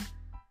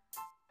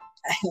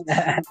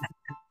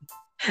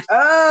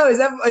 Oh, is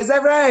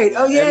that right?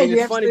 Oh yeah,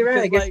 you're absolutely right.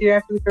 I guess you're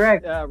absolutely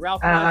correct.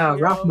 Ralph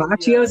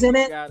Macchio's in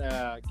it.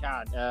 I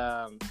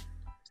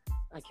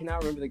cannot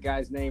remember the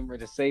guy's name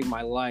to save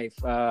my life.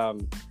 Yeah,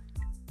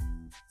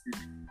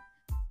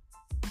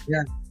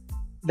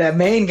 that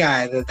main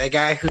guy, the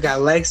guy who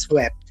got legs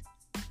flipped.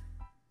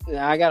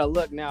 I gotta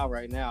look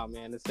right now,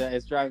 man.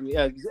 It's driving me.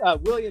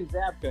 William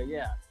Zabka,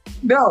 yeah.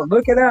 No,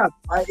 look it up.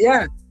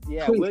 Yeah.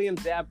 Yeah, Please. William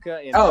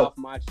Zabka and Ralph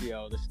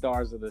Macchio, the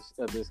stars of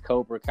this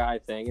Cobra Kai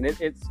thing, and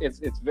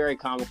it's very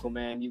comical,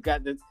 man. You've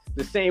got the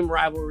same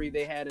rivalry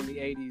they had in the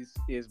 '80s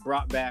is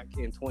brought back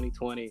in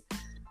 2020.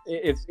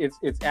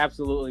 It's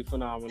absolutely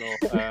phenomenal.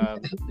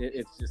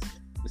 It's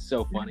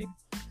so funny.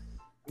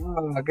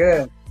 Oh,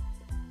 good.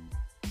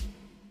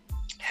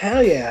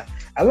 Hell yeah!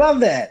 I love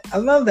that.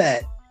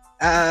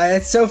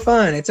 It's so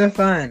fun.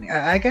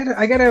 I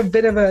got a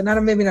bit of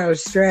maybe not a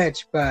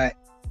stretch, but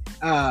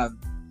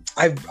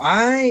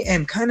I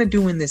am kind of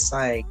doing this,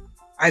 like,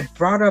 I've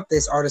brought up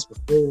this artist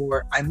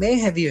before. I may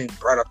have even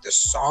brought up the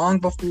song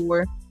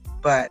before,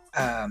 but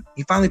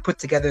he finally put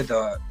together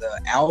the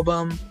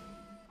album,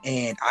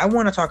 and I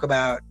want to talk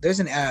about. There's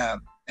an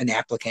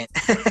applicant.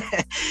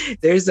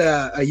 There's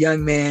a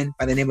young man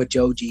by the name of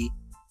Joji,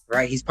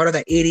 right? He's part of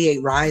that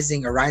 88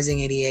 Rising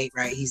 88,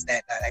 right? He's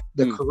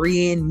the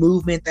Korean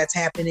movement that's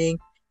happening.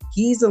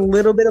 He's a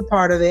little bit a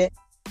part of it,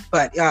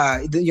 but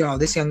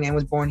this young man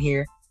was born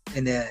here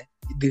in the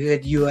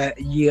good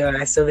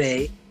US of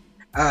A.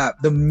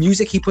 The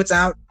music he puts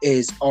out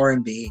is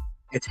R&B.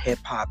 It's hip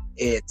hop.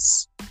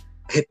 It's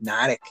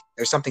hypnotic.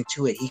 There's something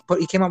to it. He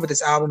came out with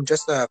this album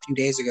just a few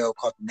days ago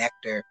called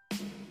Nectar,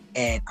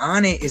 and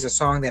on it is a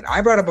song that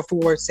I brought up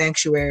before,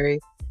 Sanctuary,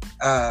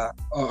 a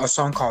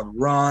song called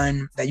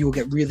Run that you will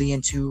get really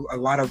into. A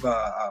lot of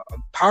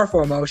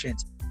powerful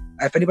emotions.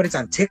 If anybody's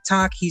on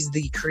TikTok, he's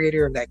the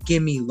creator of that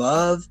 "Give Me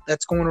Love"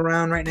 that's going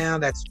around right now.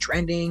 That's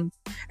trending,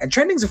 and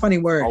trending's a funny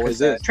word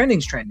because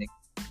trending's trending.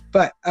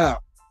 But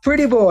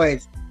Pretty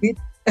Boys.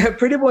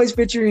 Pretty Boys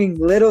featuring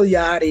Lil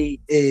Yachty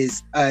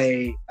is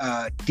a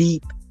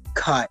deep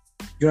cut.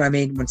 You know what I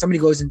mean? When somebody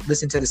goes and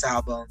listen to this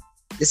album,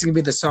 this is gonna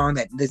be the song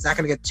that's not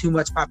gonna get too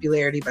much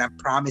popularity, but I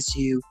promise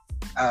you,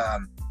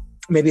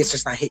 maybe it's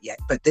just not hit yet.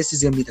 But this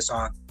is gonna be the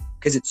song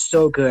because it's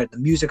so good. The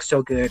music's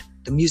so good.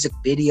 The music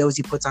videos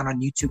he puts on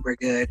YouTube are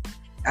good.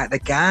 The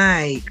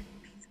guy,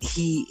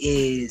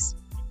 he's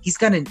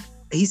got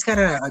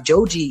a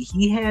Joji.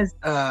 He has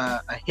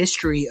a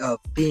history of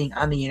being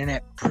on the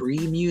internet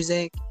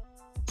pre-music.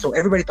 So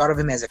everybody thought of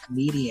him as a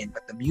comedian,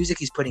 but the music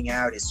he's putting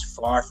out is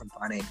far from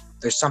funny.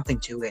 There's something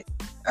to it.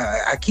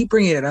 I keep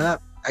bringing it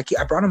up. I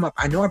brought him up.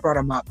 I know I brought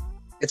him up.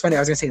 It's funny. I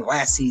was going to say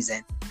last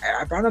season.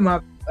 I brought him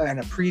up in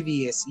a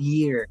previous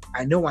year.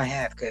 I know I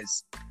have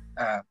because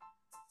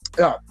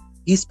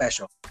he's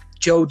special.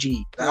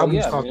 Joji. The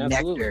album's called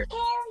Nectar.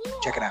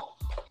 Check it out.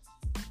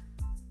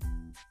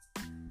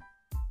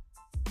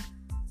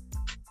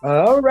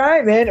 All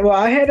right, man. Well,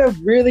 I had a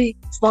really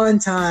fun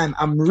time.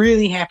 I'm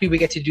really happy we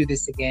get to do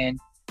this again.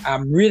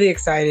 I'm really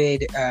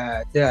excited.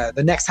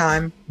 The next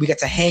time we get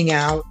to hang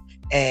out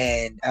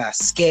and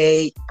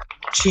skate,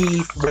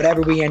 chief,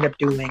 whatever we end up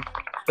doing.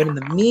 But in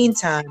the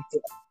meantime,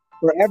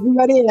 for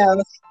everybody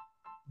else,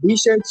 be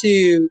sure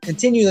to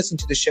continue listening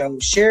to the show.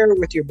 Share it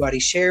with your buddy.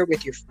 Share it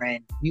with your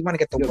friend. We want to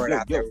get the word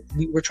out there.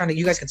 We're trying to.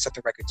 You guys can set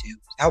the record too.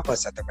 Help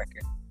us set the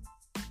record.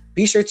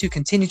 Be sure to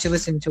continue to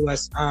listen to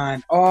us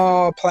on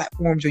all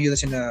platforms where you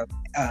listen to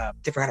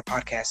different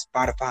kind of podcasts: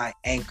 Spotify,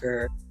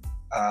 Anchor,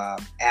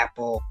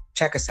 Apple.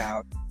 Check us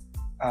out.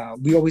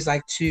 We always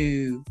like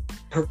to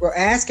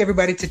ask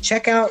everybody to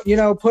check out,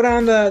 put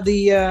on a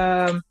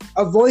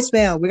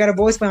voicemail. We got a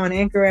voicemail on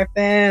Anchor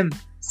FM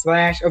 /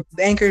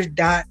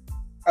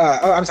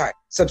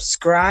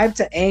 subscribe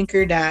to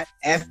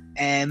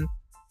Anchor.fm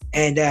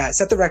and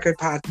set the record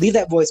pod. Leave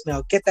that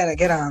voicemail.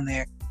 Get on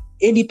there.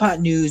 Indie Pot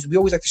News. We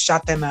always like to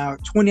shout them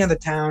out. 20 on the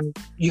town.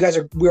 You guys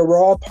we're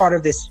all part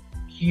of this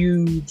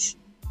huge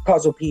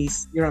puzzle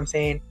piece. You know what I'm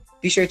saying?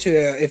 Be sure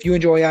to, if you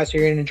enjoy us,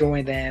 you're going to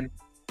enjoy them.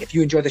 If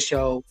you enjoy the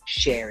show,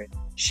 share it.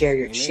 Share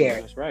it.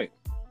 That's right.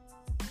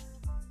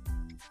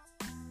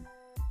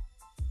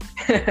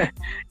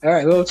 All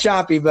right, a little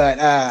choppy, but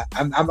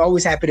I'm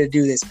always happy to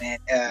do this, man.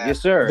 Yes,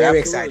 sir. Very Absolutely,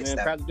 excited man.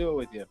 stuff. Proud to do it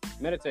with you.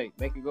 Meditate.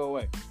 Make it go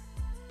away.